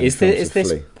done that Wait, many is films this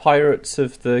with Flea. Pirates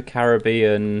of the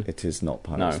Caribbean? It is not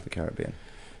Pirates No. of the Caribbean.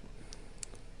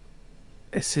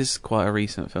 This is quite a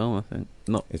recent film, I think.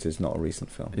 Not... It is not a recent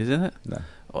film. Isn't it? No.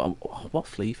 What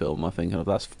Flea film am I thinking of?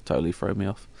 That's totally thrown me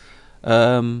off.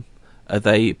 Are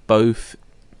they both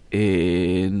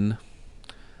in...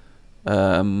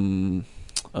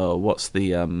 what's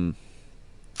the...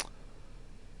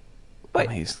 Wait.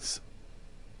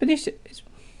 Benicio-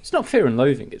 It's not Fear and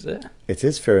Loathing, is it? It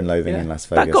is Fear and Loathing Yeah. in Las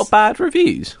Vegas. That got bad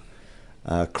reviews.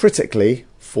 Critically,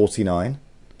 49.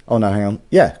 Oh, no, hang on.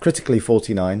 Yeah, critically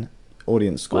 49.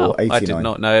 Audience score, Wow, 89. I did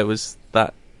not know it was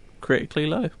that critically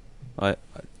low.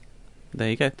 There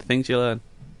you go. The things you learn.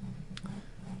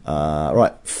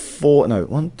 Right, 4. No,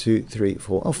 1, 2, 3,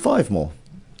 4. Oh, 5 more.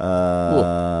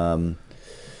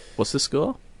 What's the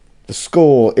score? The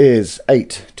score is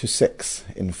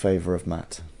 8-6 in favour of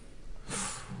Matt.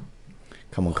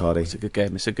 Come on, Cardi. It's a good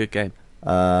game. It's a good game.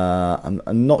 I'm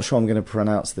not sure I'm going to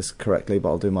pronounce this correctly, but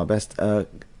I'll do my best.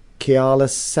 Kiala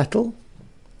Settle?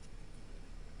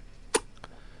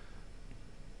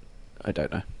 I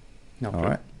don't know. No. All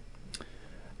right.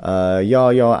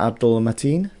 Yahya Abdul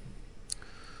Mateen?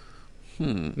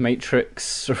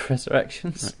 Matrix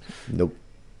Resurrections. Nope.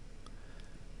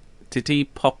 Did he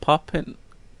pop up in...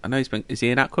 I know he's been... Is he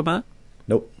in Aquaman?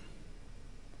 Nope.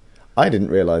 I didn't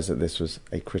realise that this was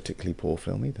a critically poor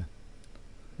film either.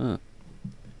 Huh.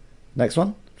 Next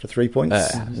one, for 3 points.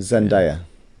 Yeah. Zendaya.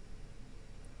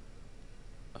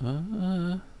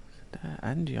 And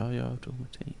Yahya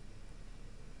Abdul-Mateen.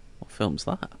 What film's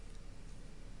that?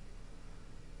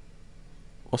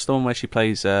 What's the one where she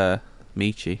plays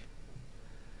Michi?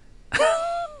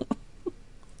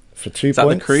 For 2 Is that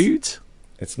points. The Croods?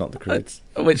 It's not The Croods.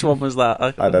 Which one was that?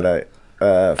 I don't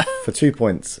know. For 2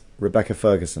 points, Rebecca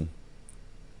Ferguson.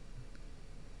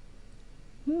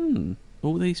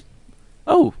 All these...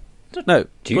 Oh, No,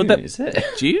 June, well, is it?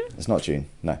 June? It's not June.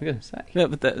 No. I'm going to say. Yeah,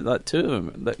 but like two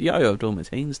of them. Yo-Yo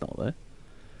Dalmatine's not there.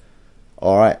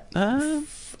 All right. Um,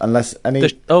 Unless any.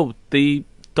 the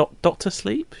Doctor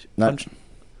Sleep. No.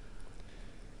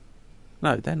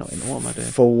 No, they're not in it. What am I doing?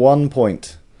 For 1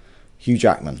 point, Hugh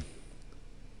Jackman.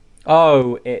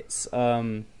 Oh, it's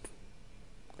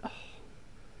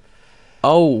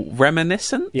Oh,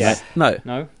 Reminiscent? Yeah. No.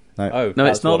 no. No. Oh, No,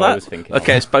 that's it's not what I that. was thinking.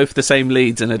 Okay, it's both the same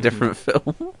leads in a different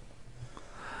film.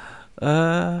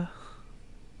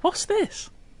 What's this?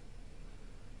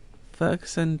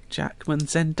 Ferguson, Jackman,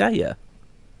 Zendaya.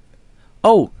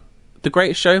 Oh, The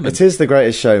Greatest Showman. It is The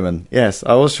Greatest Showman. Yes,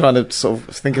 I was trying to sort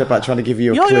of thinking about trying to give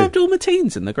you a Yo-Yo clue.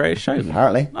 Dalmatine's in The Greatest Showman.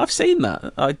 Apparently. I've seen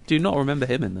that. I do not remember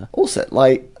him in there. Also,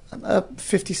 like a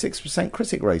 56%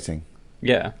 critic rating.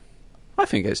 Yeah. I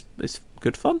think it's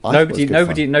good fun. I thought it was good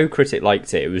fun. No critic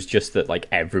liked it. It was just that like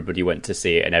everybody went to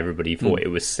see it and everybody thought it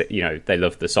was, they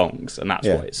loved the songs and that's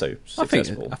Yeah. why it's so I think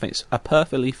successful. it's a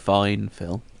perfectly fine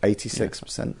film.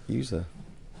 86% user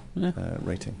Yeah.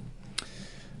 rating.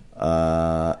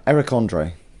 Eric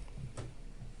Andre.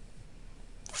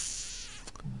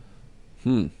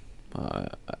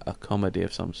 A comedy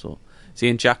of some sort. Is he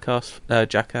in Jackass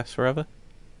Forever?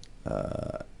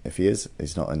 If he is,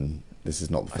 he's not in. This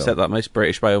is not the I film. said that most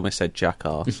British, but I almost said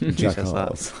Jackass. Who says that?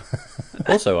 Jackass.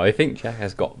 Also, I think Jack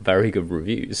has got very good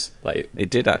reviews. Like, It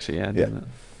did actually, yeah. Didn't it?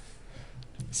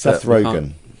 Seth But we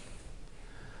Rogen.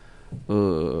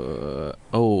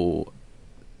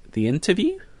 The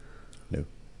Interview? No.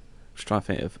 Just trying to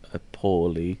think of a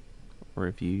poorly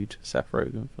reviewed Seth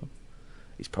Rogen film.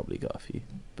 He's probably got a few,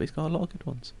 but he's got a lot of good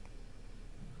ones.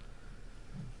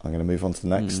 I'm going to move on to the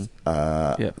next.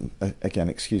 Yeah. Again,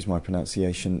 excuse my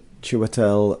pronunciation.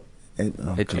 Chiwetel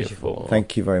Ejiofor.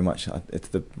 Thank you very much. It's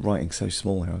the writing so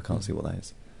small here. I can't see what that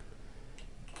is.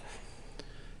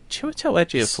 Chiwetel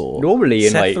Ejiofor. Normally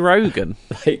in, Seth like- Rogen.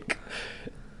 like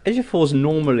Ejiofor's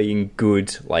normally in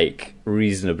good, like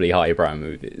reasonably highbrow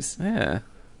movies. Yeah.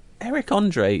 Eric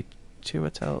Andre.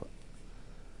 Chiwetel.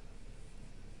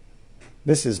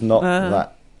 This is not Uh.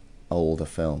 that old a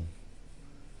film.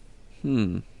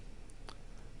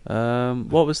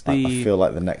 What was I the? feel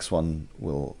like the next one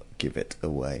will give it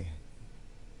away.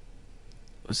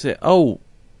 Was it? Oh,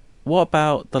 what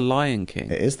about The Lion King?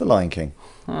 It is The Lion King.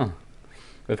 Huh.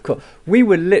 Of course, we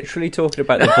were literally talking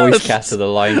about the voice cast of The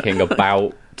Lion King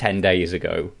about 10 days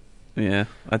ago. Yeah,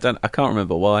 I can't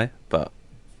remember why, but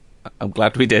I'm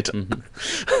glad we did.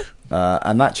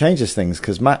 And that changes things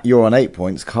because Matt, you're on 8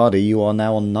 points. Cardi, you are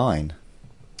now on 9.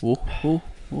 Ooh, ooh,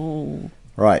 ooh.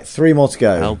 Right, 3 more to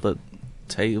go. Albert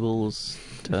tables,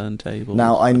 turntables.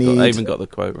 Now I need- I even got the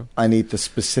quote wrong. I need the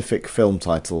specific film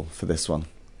title for this one,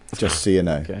 just so you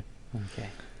know. Okay. Okay.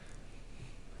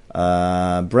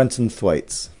 Brenton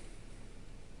Thwaites.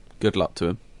 Good luck to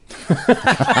him.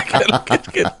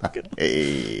 good.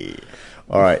 Hey.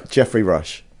 All right, Jeffrey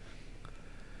Rush.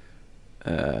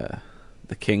 The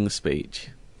King's Speech.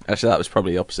 Actually, that was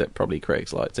probably the opposite. Probably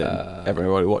critics liked it. And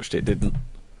everyone who watched it didn't.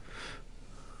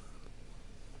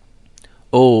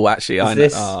 Oh, actually, I know.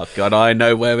 this- Oh God, I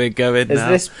know where we're going Is now.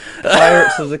 this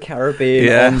Pirates of the Caribbean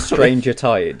Yeah. on Stranger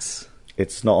Tides?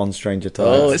 It's not on Stranger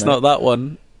Tides. Oh, it's no. not that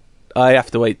one. I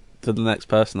have to wait for the next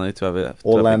person though to have it.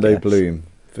 Orlando Bloom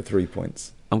for 3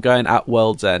 points. I'm going At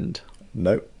World's End.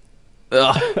 Nope.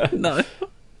 Oh, no.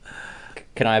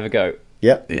 Can I have a go?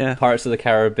 Yep. Yeah. Pirates of the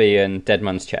Caribbean, Dead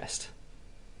Man's Chest.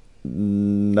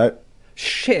 Nope.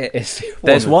 Shit, it's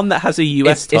There's one that has a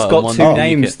US It's title. got one two that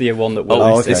you names. can- The one that Oh,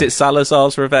 will. okay. is it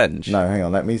Salazar's Revenge? No, hang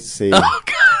on. Let me see. Oh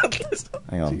God.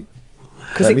 Hang on.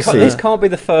 Because Let me see. this can't be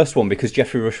the first one because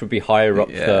Jeffrey Rush would be higher up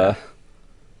Yeah. the.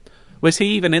 Was he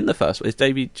even in the first one? Is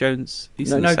Davy Jones?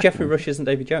 He's No, in the no, second Jeffrey one. Rush isn't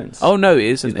Davy Jones. Oh no, it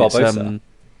isn't. He's Barbossa. It's,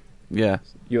 yeah.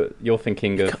 You're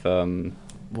thinking of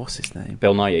What's his name?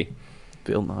 Bill Nighy.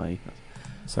 Bill Nye.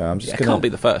 So I'm just Yeah, it gonna. can't be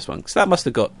the first one because that must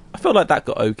have got. I feel like that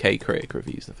got okay critic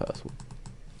reviews. The first one.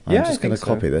 I'm Yeah, I just going to think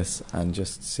so. copy this and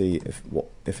just see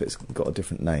if it's got a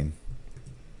different name.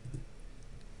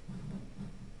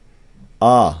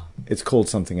 It's called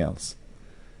something else.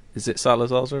 Is it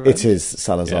Salazar's Revenge? It is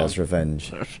Salazar's Yeah.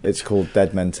 Revenge. It's called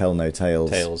Dead Men Tell No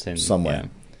Tales. Tales in somewhere.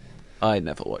 I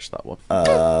never watched that one.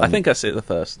 I think I see the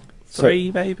first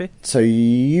three, maybe. So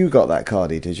you got that,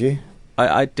 Cardi, did you?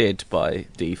 I did by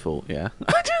default. Yeah.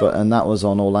 And that was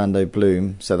on Orlando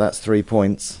Bloom, so that's 3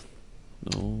 points.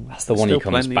 Oh, That's the one he still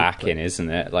comes plenty, back but- in, isn't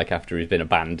it? Like after he's been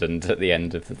abandoned at the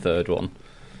end of the third one.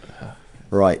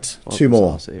 Right, What 2 was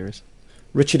more. our series?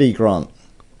 Richard E. Grant.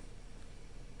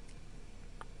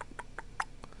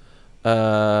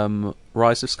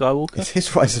 Rise of Skywalker. It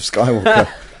is Rise of Skywalker.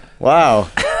 Wow.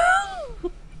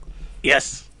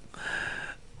 Yes.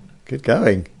 Good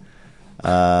going.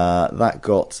 That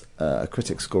got a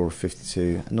critic score of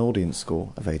 52, an audience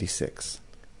score of 86.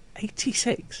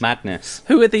 86. Madness.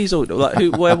 Who are these all? Like,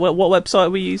 what website are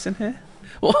we using here?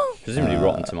 What? Presumably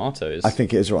Rotten Tomatoes. I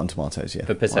think it is Rotten Tomatoes, yeah.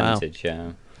 For percentage,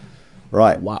 yeah.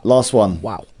 Right, Wow. last one.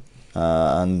 Wow.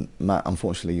 And Matt,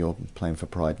 unfortunately, you're playing for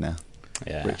Pride now.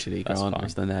 Yeah, Richard E. that's Grant fine.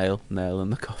 was the nail in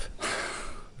the coffin.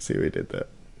 See what we did there.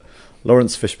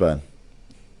 Lawrence Fishburne.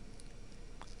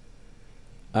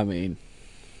 I mean,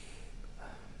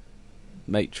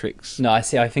 Matrix. No, I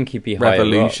think he'd be higher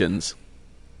Revolutions.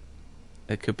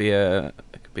 It could be a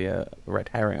red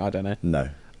herring. I don't know. No.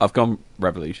 I've gone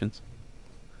Revolutions.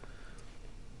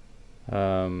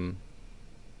 No.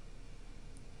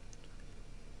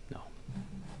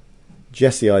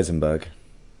 Jesse Eisenberg.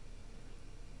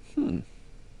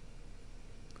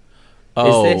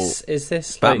 Oh, Is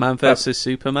this like, Batman versus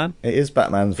Superman? It is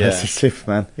Batman Yeah. versus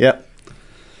Superman. Yep.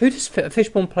 Who does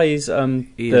Fishburne plays?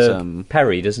 He is,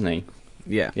 Perry, doesn't he?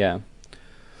 Yeah. Yeah.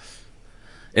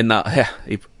 In that, that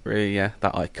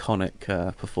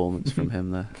iconic performance from him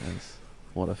there.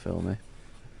 What a film, eh?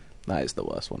 That is the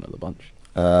worst one of the bunch.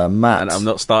 Matt. And I'm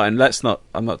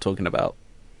not talking about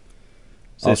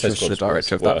After the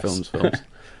director of that film's films.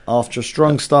 After a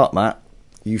strong start, Matt,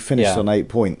 you finished Yeah. on 8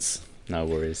 points. No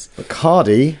worries. But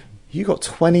Cardi, you got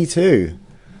 22.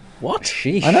 What?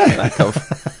 Sheesh. I know.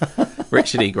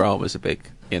 Richard E. Grant was a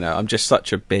big, I'm just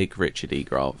such a big Richard E.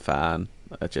 Grant fan.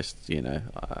 I just, I know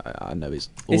all of his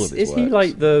Is works. he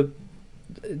like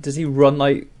does he run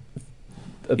like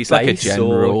a He's like a base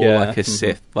general, or, yeah. like a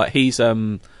Sith. Like he's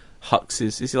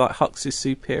Hux's. Is he like Hux's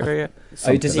superior?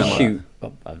 Oh, does he Something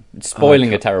like shoot?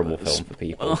 Spoiling I a terrible film for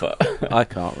people, but I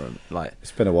can't remember. Like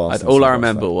It's been a while since all I watched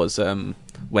remember that. was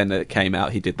when it came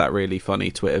out, he did that really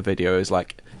funny Twitter video. It was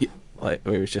like where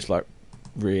he was just like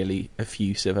really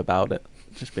effusive about it,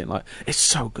 just being like, "It's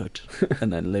so good,"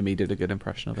 and then Limmy did a good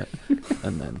impression of it,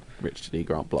 and then Richard E.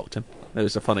 Grant blocked him. It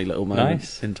was a funny little moment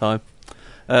Nice. in time.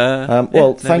 Well,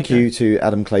 there thank we go. you to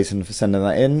Adam Clayton for sending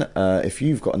that in. If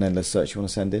you've got an endless search you want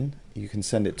to send in, you can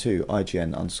send it to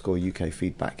IGN_UK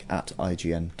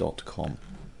feedback@IGN.com.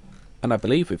 And I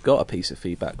believe we've got a piece of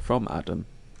feedback from Adam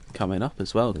coming up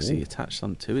as well, because he attached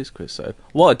some to his quiz. So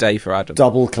what a day for Adam.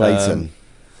 Double Clayton.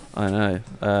 I know.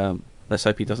 Let's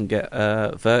hope he doesn't get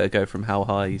vertigo from how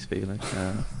high he's feeling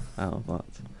out of that.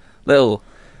 Little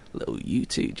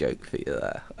U2 joke for you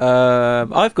there.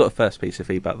 I've got a first piece of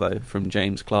feedback, though, from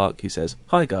James Clark, who says,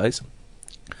 "Hi, guys.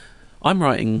 I'm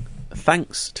writing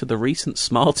thanks to the recent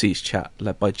Smarties chat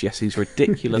led by Jesse's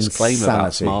ridiculous claim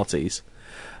about Smarties.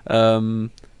 Do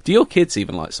your kids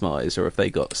even like Smarties, or have they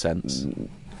got sense?"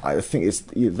 I think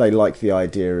they like the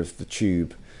idea of the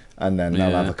tube, and then they'll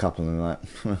have a couple and they're like,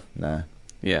 no.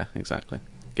 Yeah, exactly.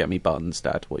 Get me buttons,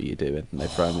 Dad. What are you doing? And they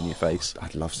throw them in your face.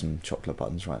 I'd love some chocolate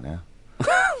buttons right now.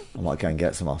 I might go and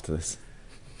get some after this.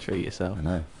 Treat yourself. I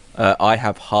know. I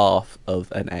have half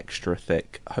of an extra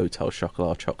thick Hotel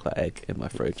chocolate egg in my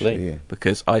fridge Yeah.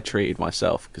 because I treated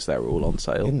myself because they were all on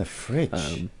sale. In the fridge?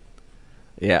 Chocolate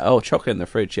in the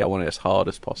fridge. Yeah, I want it as hard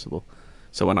as possible.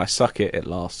 So when I suck it, it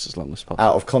lasts as long as possible.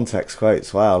 Out of context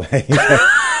quotes. Wow.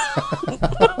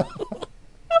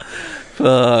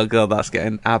 Oh, God, that's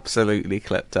getting absolutely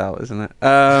clipped out, isn't it?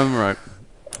 Right.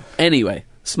 Anyway,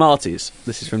 Smarties.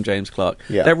 This is from James Clark.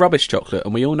 Yeah. They're rubbish chocolate,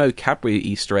 and we all know Cadbury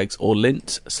Easter eggs or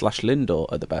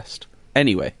Lindt/Lindor are the best.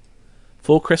 Anyway,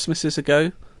 4 Christmases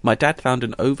ago, my dad found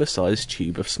an oversized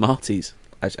tube of Smarties,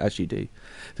 as you do.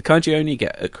 The kind you only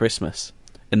get at Christmas.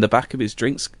 In the back of his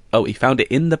drinks... Oh, he found it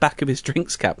in the back of his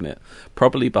drinks cabinet,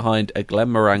 probably behind a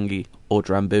Glenmorangie or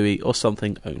Drambuie or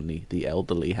something only the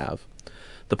elderly have.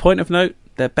 The point of note,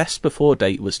 their best before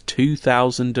date was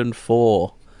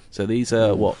 2004. So these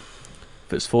are, what,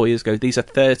 if it's 4 years ago, these are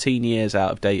 13 years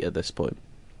out of date at this point.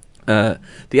 The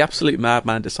absolute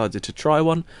madman decided to try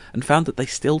one and found that they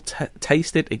still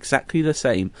tasted exactly the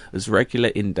same as regular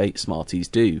in-date Smarties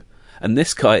do. And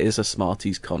this guy is a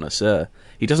Smarties connoisseur.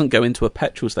 He doesn't go into a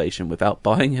petrol station without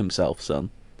buying himself some.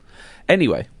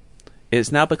 Anyway,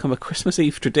 it's now become a Christmas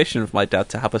Eve tradition of my dad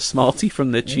to have a Smartie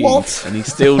from the tube. What? And he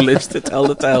still lives to tell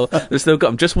the tale. They've still got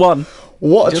him. Just one.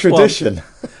 What a Just tradition.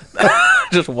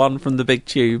 Just one from the big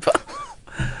tube.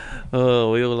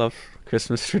 Oh, we all love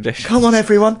Christmas traditions. Come on,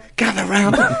 everyone. Gather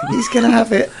round. He's going to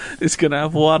have it. It's going to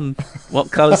have one.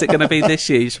 What colour's it going to be this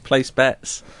year? You should place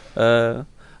bets.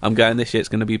 I'm going this year. It's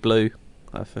going to be blue.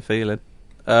 I have a feeling.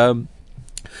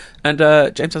 And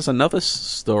James has another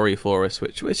story for us,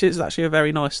 which is actually a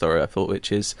very nice story, I thought,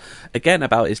 which is, again,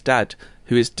 about his dad,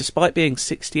 who is, despite being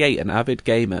 68, an avid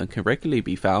gamer and can regularly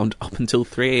be found up until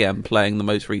 3 a.m. playing the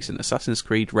most recent Assassin's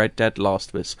Creed, Red Dead,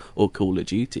 Last of Us, or Call of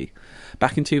Duty.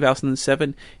 Back in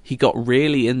 2007, he got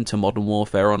really into Modern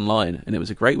Warfare Online, and it was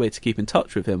a great way to keep in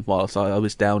touch with him whilst I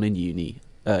was down in uni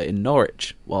in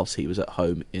Norwich, whilst he was at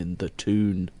home in the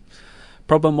Toon.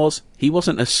 Problem was, he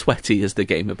wasn't as sweaty as the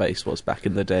gamer base was back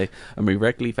in the day, and we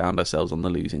regularly found ourselves on the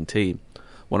losing team.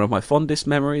 One of my fondest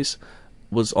memories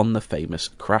was on the famous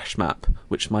Crash map,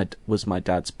 which was my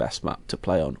dad's best map to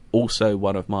play on. Also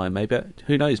one of mine. Maybe,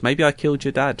 who knows, maybe I killed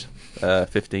your dad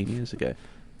 15 years ago.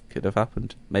 Could have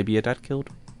happened. Maybe your dad killed.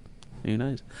 Who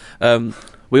knows?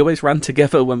 We always ran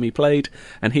together when we played,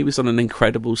 and he was on an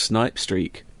incredible snipe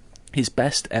streak. His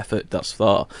best effort thus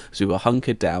far was we were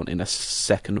hunkered down in a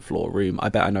second floor room. I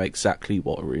bet I know exactly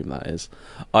what room that is.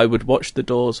 I would watch the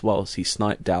doors whilst he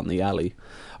sniped down the alley.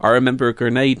 I remember a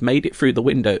grenade made it through the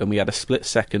window and we had a split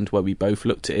second where we both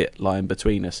looked at it lying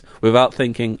between us. Without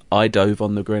thinking, I dove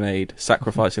on the grenade,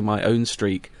 sacrificing my own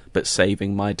streak but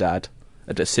saving my dad.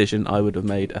 A decision I would have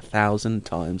made 1,000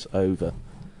 times over.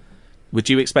 Would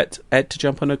you expect Ed to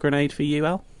jump on a grenade for you,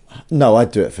 Al? No,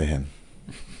 I'd do it for him.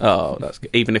 Oh, that's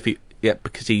good. Even if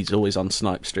because he's always on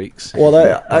snipe streaks. Well,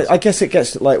 I guess it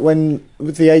gets, like, when,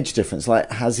 with the age difference, like,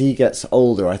 as he gets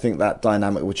older, I think that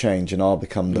dynamic will change and I'll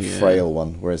become the frail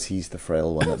one, whereas he's the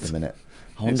frail one at the minute.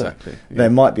 I wonder, exactly. Yeah. There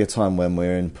might be a time when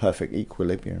we're in perfect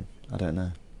equilibrium. I don't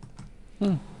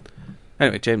know.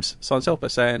 Anyway, James signs off by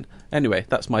saying, anyway,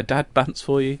 that's my dad bants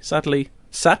for you.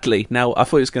 Sadly, now, I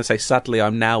thought he was going to say, sadly,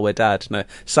 I'm now a dad. No,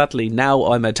 sadly, now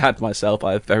I'm a dad myself.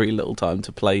 I have very little time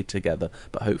to play together,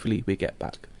 but hopefully we get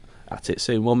back at it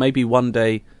soon. Well, maybe one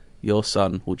day your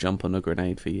son will jump on a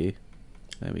grenade for you.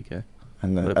 There we go.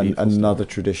 And another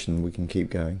tradition we can keep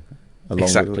going.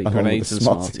 Exactly, grenades and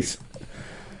Smarties.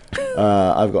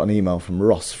 I've got an email from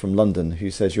Ross from London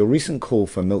who says, your recent call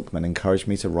for milkmen encouraged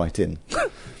me to write in.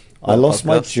 I lost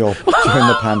my job during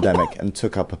the pandemic and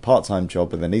took up a part-time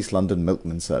job with an East London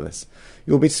milkman service.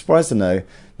 You'll be surprised to know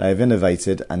they have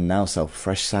innovated and now sell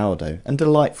fresh sourdough and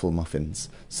delightful muffins.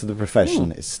 So the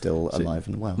profession is still alive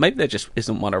and well. Maybe there just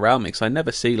isn't one around me because I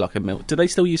never see like a milk. Do they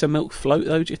still use a milk float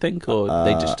though, do you think? Or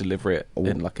they just deliver it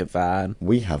in like a van?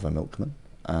 We have a milkman.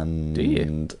 And do you?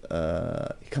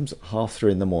 He comes at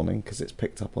 3:30 in the morning because it's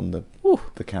picked up on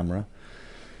the camera.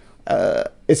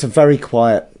 It's a very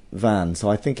quiet van, so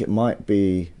I think it might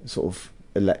be sort of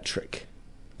electric.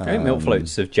 Milk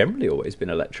floats have generally always been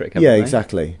electric, haven't yeah, they?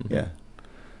 exactly. Mm-hmm.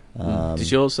 Yeah.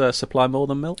 Does yours supply more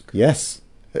than milk? Yes.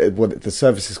 The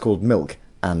service is called Milk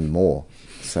and More.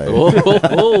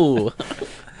 So.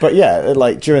 But yeah,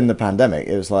 like during the pandemic,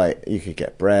 it was like you could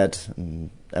get bread and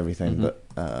everything. Mm-hmm.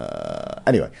 But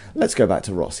anyway, let's go back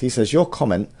to Ross. He says, your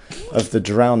comment of the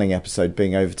drowning episode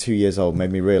being over 2 years old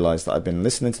made me realise that I've been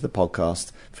listening to the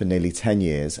podcast for nearly 10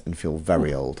 years and feel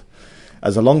very old.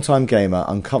 As a long-time gamer,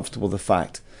 I'm comfortable with the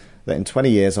fact that in 20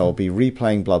 years I will be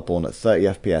replaying Bloodborne at 30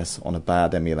 FPS on a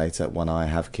bad emulator when I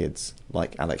have kids,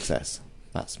 like Alex S.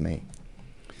 That's me.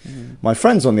 My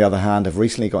friends, on the other hand, have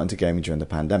recently got into gaming during the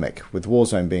pandemic, with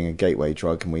Warzone being a gateway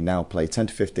drug, and we now play 10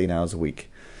 to 15 hours a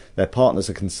week. Their partners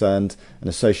are concerned and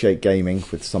associate gaming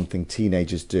with something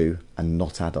teenagers do and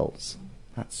not adults.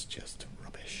 That's just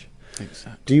rubbish.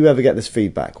 Exactly. Do you ever get this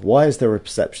feedback? Why is there a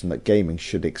perception that gaming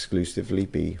should exclusively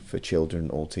be for children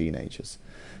or teenagers?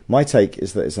 My take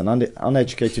is that it's an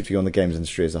uneducated view on the games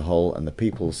industry as a whole, and the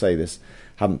people who say this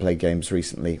haven't played games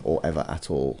recently or ever at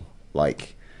all.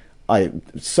 Like,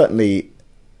 certainly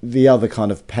the other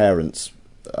kind of parents,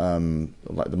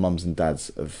 like the mums and dads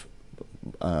of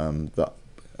that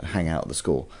hang out at the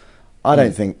school, I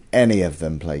don't think any of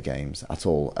them play games at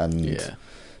all, and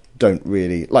don't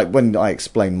really, like, when I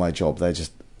explain my job, they're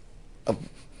just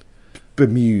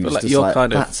bemused. But like, you're like,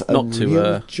 kind of that's not a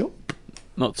real job.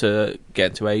 Not to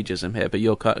get into ageism here, but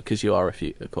you're because you are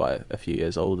quite a few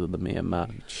years older than me and Matt.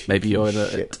 Maybe you're in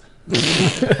a.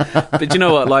 But do you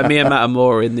know what? Like, me and Matt are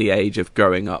more in the age of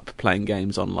growing up playing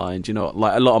games online. Do you know what?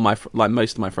 Like, a lot of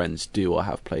most of my friends do or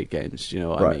have played games. Do you know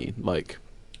what I mean? Like,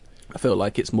 I feel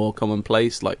like it's more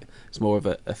commonplace. Like, it's more of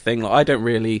a thing. Like, I don't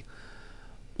really,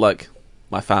 like,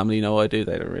 my family know I do.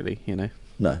 They don't really,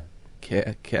 no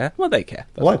care. Well, they care.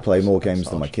 Well, I play more games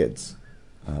than my kids.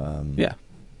 Yeah.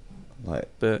 Like,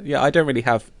 but yeah, I don't really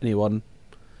have anyone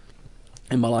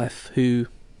in my life who,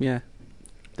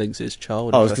 thinks it's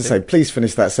childish. I was going to say, please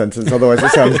finish that sentence, otherwise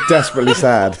it sounds desperately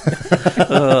sad.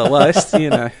 Well, it's,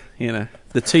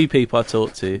 the two people I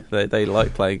talk to, they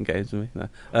like playing games with me.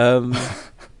 I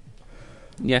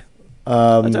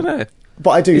don't know.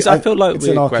 But I do. I feel like it's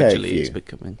an archaic gradually view. it's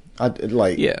becoming.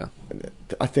 Yeah.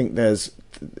 I think there's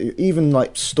even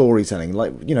like storytelling,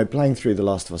 like, you know, playing through The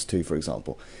Last of Us 2, for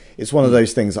example. It's one of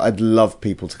those things I'd love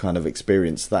people to kind of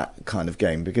experience that kind of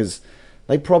game, because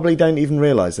they probably don't even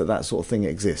realise that sort of thing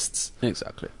exists.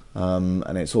 Exactly.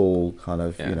 And it's all kind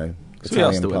of, you know, so we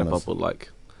are Italian still in a plumbers. bubble.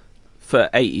 Like, for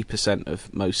 80%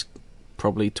 of most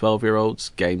probably 12-year-olds,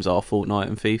 games are Fortnite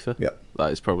and FIFA. Yep.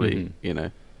 That is probably, you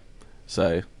know,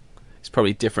 so it's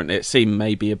probably different. It seemed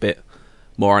maybe a bit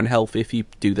more unhealthy if you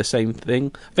do the same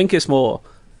thing. I think it's more,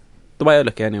 the way I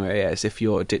look at it anyway, is if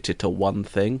you're addicted to one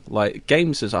thing, like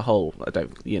games as a whole, I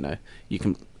don't, you know, you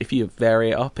can, if you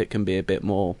vary it up, it can be a bit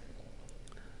more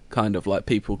kind of like,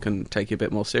 people can take you a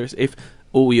bit more serious. If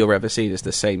all you're ever seeing is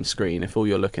the same screen, if all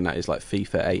you're looking at is like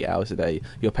FIFA 8 hours a day,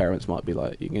 your parents might be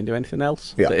like, you can do anything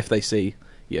else? Yeah. But if they see,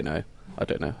 you know, I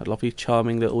don't know, a lovely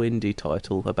charming little indie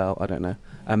title about, I don't know,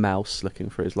 a mouse looking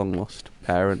for his long lost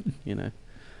parent, you know,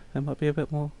 there might be a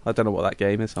bit more. I don't know what that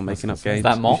game is. I'm making up games. Is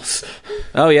that Moss?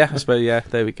 Oh yeah, I suppose. Yeah,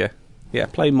 there we go. Yeah,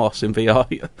 play Moss in VR.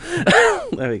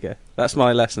 There we go. That's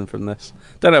my lesson from this.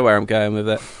 Don't know where I'm going with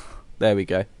it. There we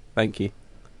go. Thank you.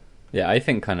 Yeah, I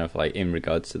think kind of like in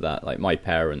regards to that, like my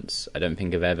parents, I don't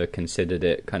think have ever considered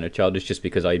it kind of childish, just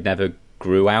because I never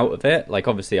grew out of it. Like,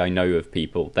 obviously I know of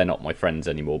people, they're not my friends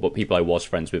anymore, but people I was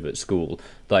friends with at school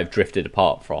that I've drifted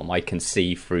apart from, I can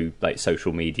see through like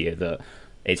social media that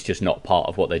it's just not part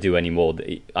of what they do anymore.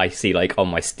 I see like on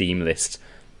my Steam list,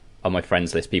 on my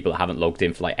friends list, people that haven't logged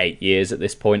in for like 8 years at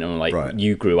this point, and I'm like, Right.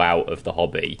 You grew out of the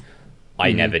hobby.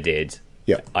 I never did.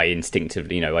 Yeah. I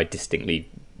instinctively, you know, I distinctly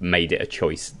made it a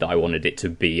choice that I wanted it to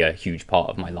be a huge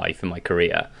part of my life and my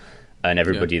career. And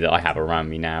everybody that I have around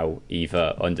me now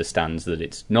either understands that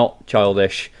it's not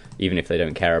childish, even if they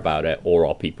don't care about it, or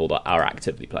are people that are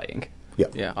actively playing.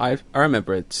 Yeah, I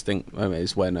remember a distinct moment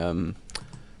is when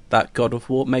that God of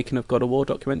War, making of God of War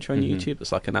documentary on YouTube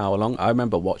that's like an hour long. I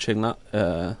remember watching that,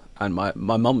 and my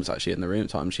mum was actually in the room at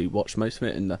the time. She watched most of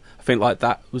it, and I think like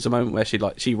that was a moment where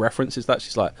she references that.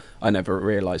 She's like, I never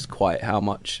realised quite how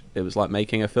much it was like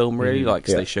making a film, really. Like,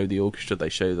 'cause they show the orchestra, they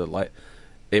show the like,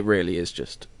 it really is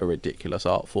just a ridiculous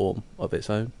art form of its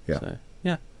own. Yeah. So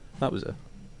yeah, that was a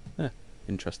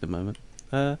interesting moment.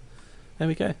 There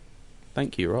we go.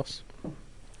 Thank you, Ross.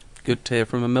 Good to hear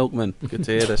from a milkman. Good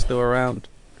to hear they're still around.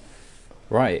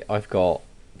 Right, I've got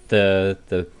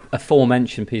the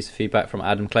aforementioned piece of feedback from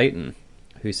Adam Clayton,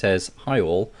 who says, "Hi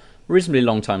all, reasonably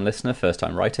long-time listener,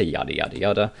 first-time writer, yada yada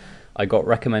yada. I got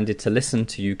recommended to listen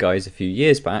to you guys a few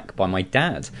years back by my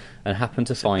dad, and happened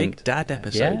to find Big dad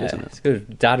episode, isn't it? It's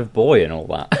good, dad of boy and all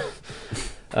that."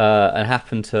 And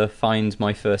happened to find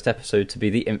my first episode to be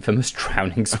the infamous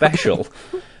drowning special.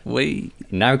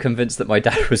 Now convinced that my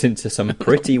dad was into some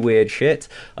pretty weird shit,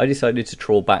 I decided to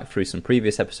trawl back through some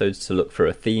previous episodes to look for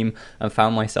a theme, and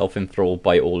found myself enthralled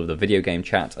by all of the video game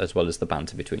chat as well as the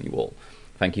banter between you all.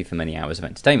 Thank you for many hours of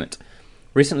entertainment.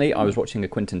 Recently, I was watching a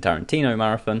Quentin Tarantino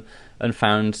marathon and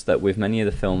found that with many of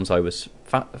the films I was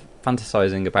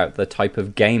fantasizing about the type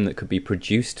of game that could be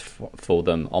produced for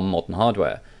them on modern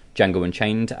hardware. Django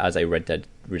Unchained as a Red Dead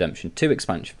Redemption 2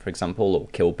 expansion, for example, or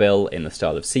Kill Bill in the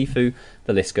style of Sifu,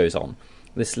 the list goes on.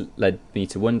 This led me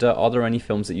to wonder, are there any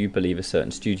films that you believe a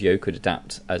certain studio could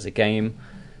adapt as a game,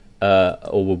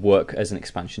 or would work as an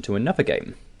expansion to another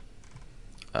game?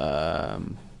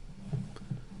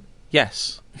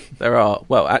 Yes, there are.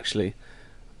 Well, actually,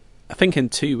 I think in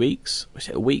 2 weeks, was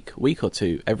it a week or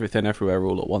two, Everything Everywhere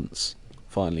All at Once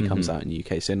finally comes out in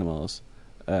UK cinemas.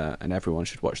 And everyone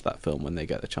should watch that film when they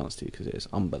get the chance to, because it is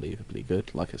unbelievably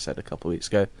good. Like I said a couple of weeks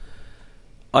ago,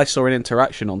 I saw an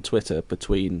interaction on Twitter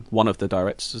between one of the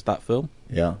directors of that film,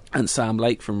 and Sam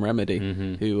Lake from Remedy,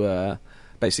 who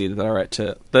basically the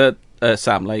director,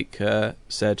 Sam Lake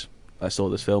said, "I saw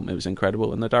this film, it was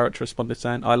incredible," and the director responded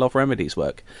saying, "I love Remedy's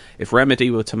work. If Remedy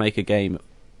were to make a game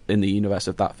in the universe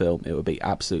of that film, it would be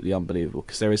absolutely unbelievable,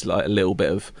 because there is like a little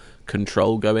bit of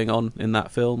control going on in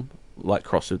that film." Like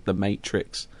cross with The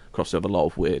Matrix, cross with a lot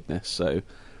of weirdness. So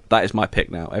that is my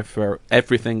pick now.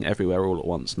 Everything Everywhere All at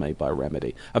Once, made by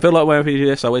Remedy. I feel like whenever you do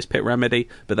this, I always pick Remedy,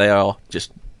 but they are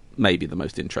just maybe the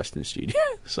most interesting studio.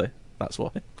 So that's why.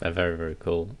 They're very, very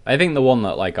cool. I think the one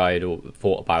that like I had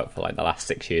thought about for like the last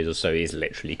 6 years or so is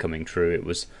literally coming true. It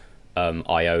was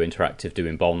IO Interactive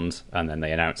doing Bond, and then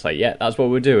they announced like, yeah, that's what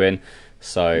we're doing.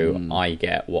 So I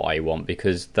get what I want,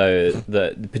 because the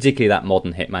particularly that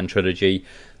modern Hitman trilogy,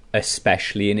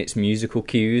 especially in its musical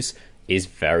cues, is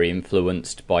very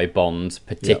influenced by Bond,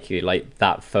 particularly like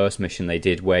that first mission they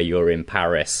did where you're in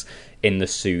Paris in the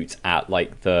suit at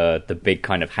like the big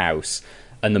kind of house,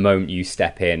 and the moment you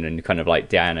step in and kind of like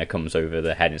Diana comes over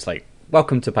the head, it's like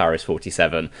welcome to Paris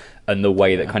 47, and the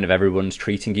way that kind of everyone's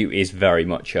treating you is very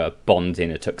much a Bond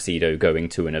in a tuxedo going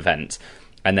to an event.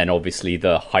 And then obviously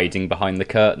the hiding behind the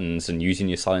curtains and using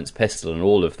your silenced pistol and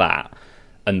all of that,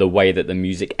 and the way that the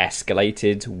music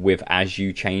escalated with as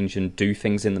you change and do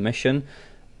things in the mission,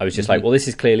 I was just like, well, this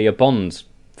is clearly a Bond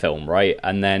film, right?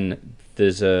 And then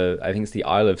there's I think it's the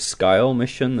Isle of Skye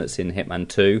mission that's in Hitman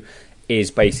 2,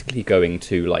 is basically going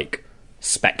to like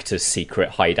Spectre's secret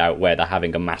hideout where they're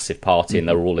having a massive party and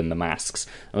they're all in the masks.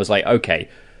 I was like, okay,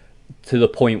 to the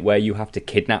point where you have to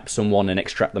kidnap someone and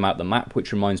extract them out the map,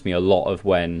 which reminds me a lot of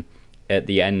when at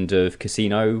the end of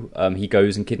Casino he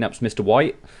goes and kidnaps Mr.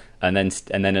 White, and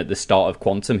then at the start of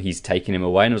Quantum he's taking him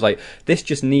away, and I was like, this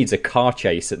just needs a car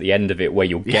chase at the end of it where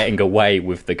you're getting away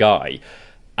with the guy,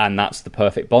 and that's the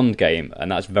perfect Bond game.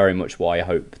 And that's very much what I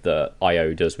hope that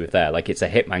IO does with there. Like, it's a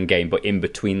Hitman game, but in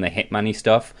between the Hitman-y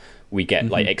stuff we get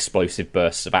like explosive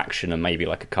bursts of action and maybe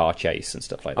like a car chase and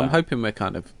stuff like that. I'm hoping we're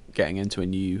kind of getting into a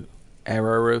new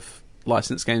era of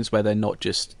licensed games where they're not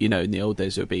just, you know, in the old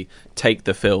days it would be take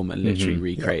the film and literally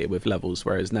recreate it with levels,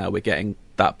 whereas now we're getting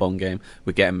that Bond game,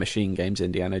 we're getting Machine Game's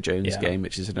Indiana Jones game,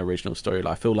 which is an original story.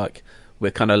 I feel like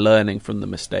we're kind of learning from the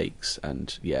mistakes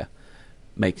and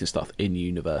making stuff in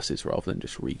universes rather than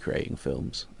just recreating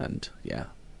films. And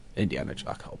Indiana,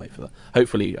 I can't wait for that.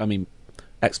 Hopefully, I mean,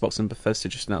 Xbox and Bethesda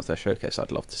just announced their showcase.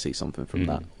 I'd love to see something from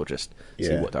that, or just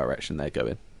see what direction they're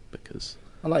going, because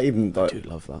I like even I do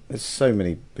love that. There's so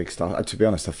many big stuff. To be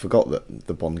honest, I forgot that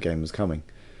the Bond game was coming.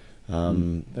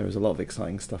 There was a lot of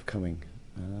exciting stuff coming.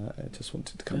 I just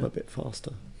wanted to come a bit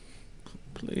faster.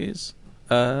 Please.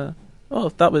 That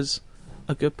was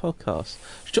a good podcast.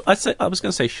 I was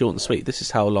going to say short and sweet. This is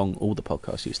how long all the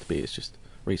podcasts used to be. It's just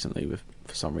recently we've,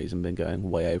 for some reason, been going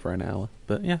way over an hour.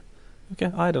 But yeah,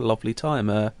 okay. I had a lovely time.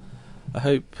 I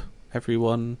hope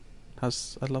everyone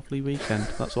has a lovely weekend.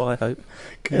 That's what I hope.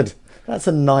 Good. That's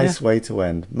a nice way to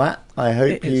end. Matt, I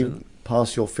hope you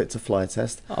pass your fit to fly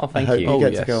test. Oh, thank you. I you. hope you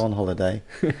get to go on holiday.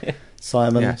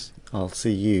 Simon, Yes. I'll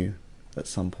see you at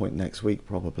some point next week,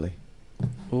 probably.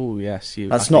 Oh yes, you.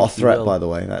 That's I not a think you threat, will. by the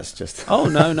way. That's just. Oh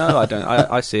no, I don't.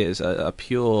 I see it as a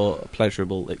pure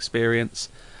pleasurable experience.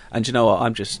 And you know what?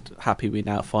 I'm just happy we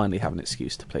now finally have an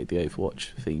excuse to play the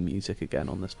Overwatch theme music again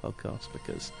on this podcast,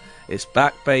 because it's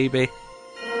back, baby.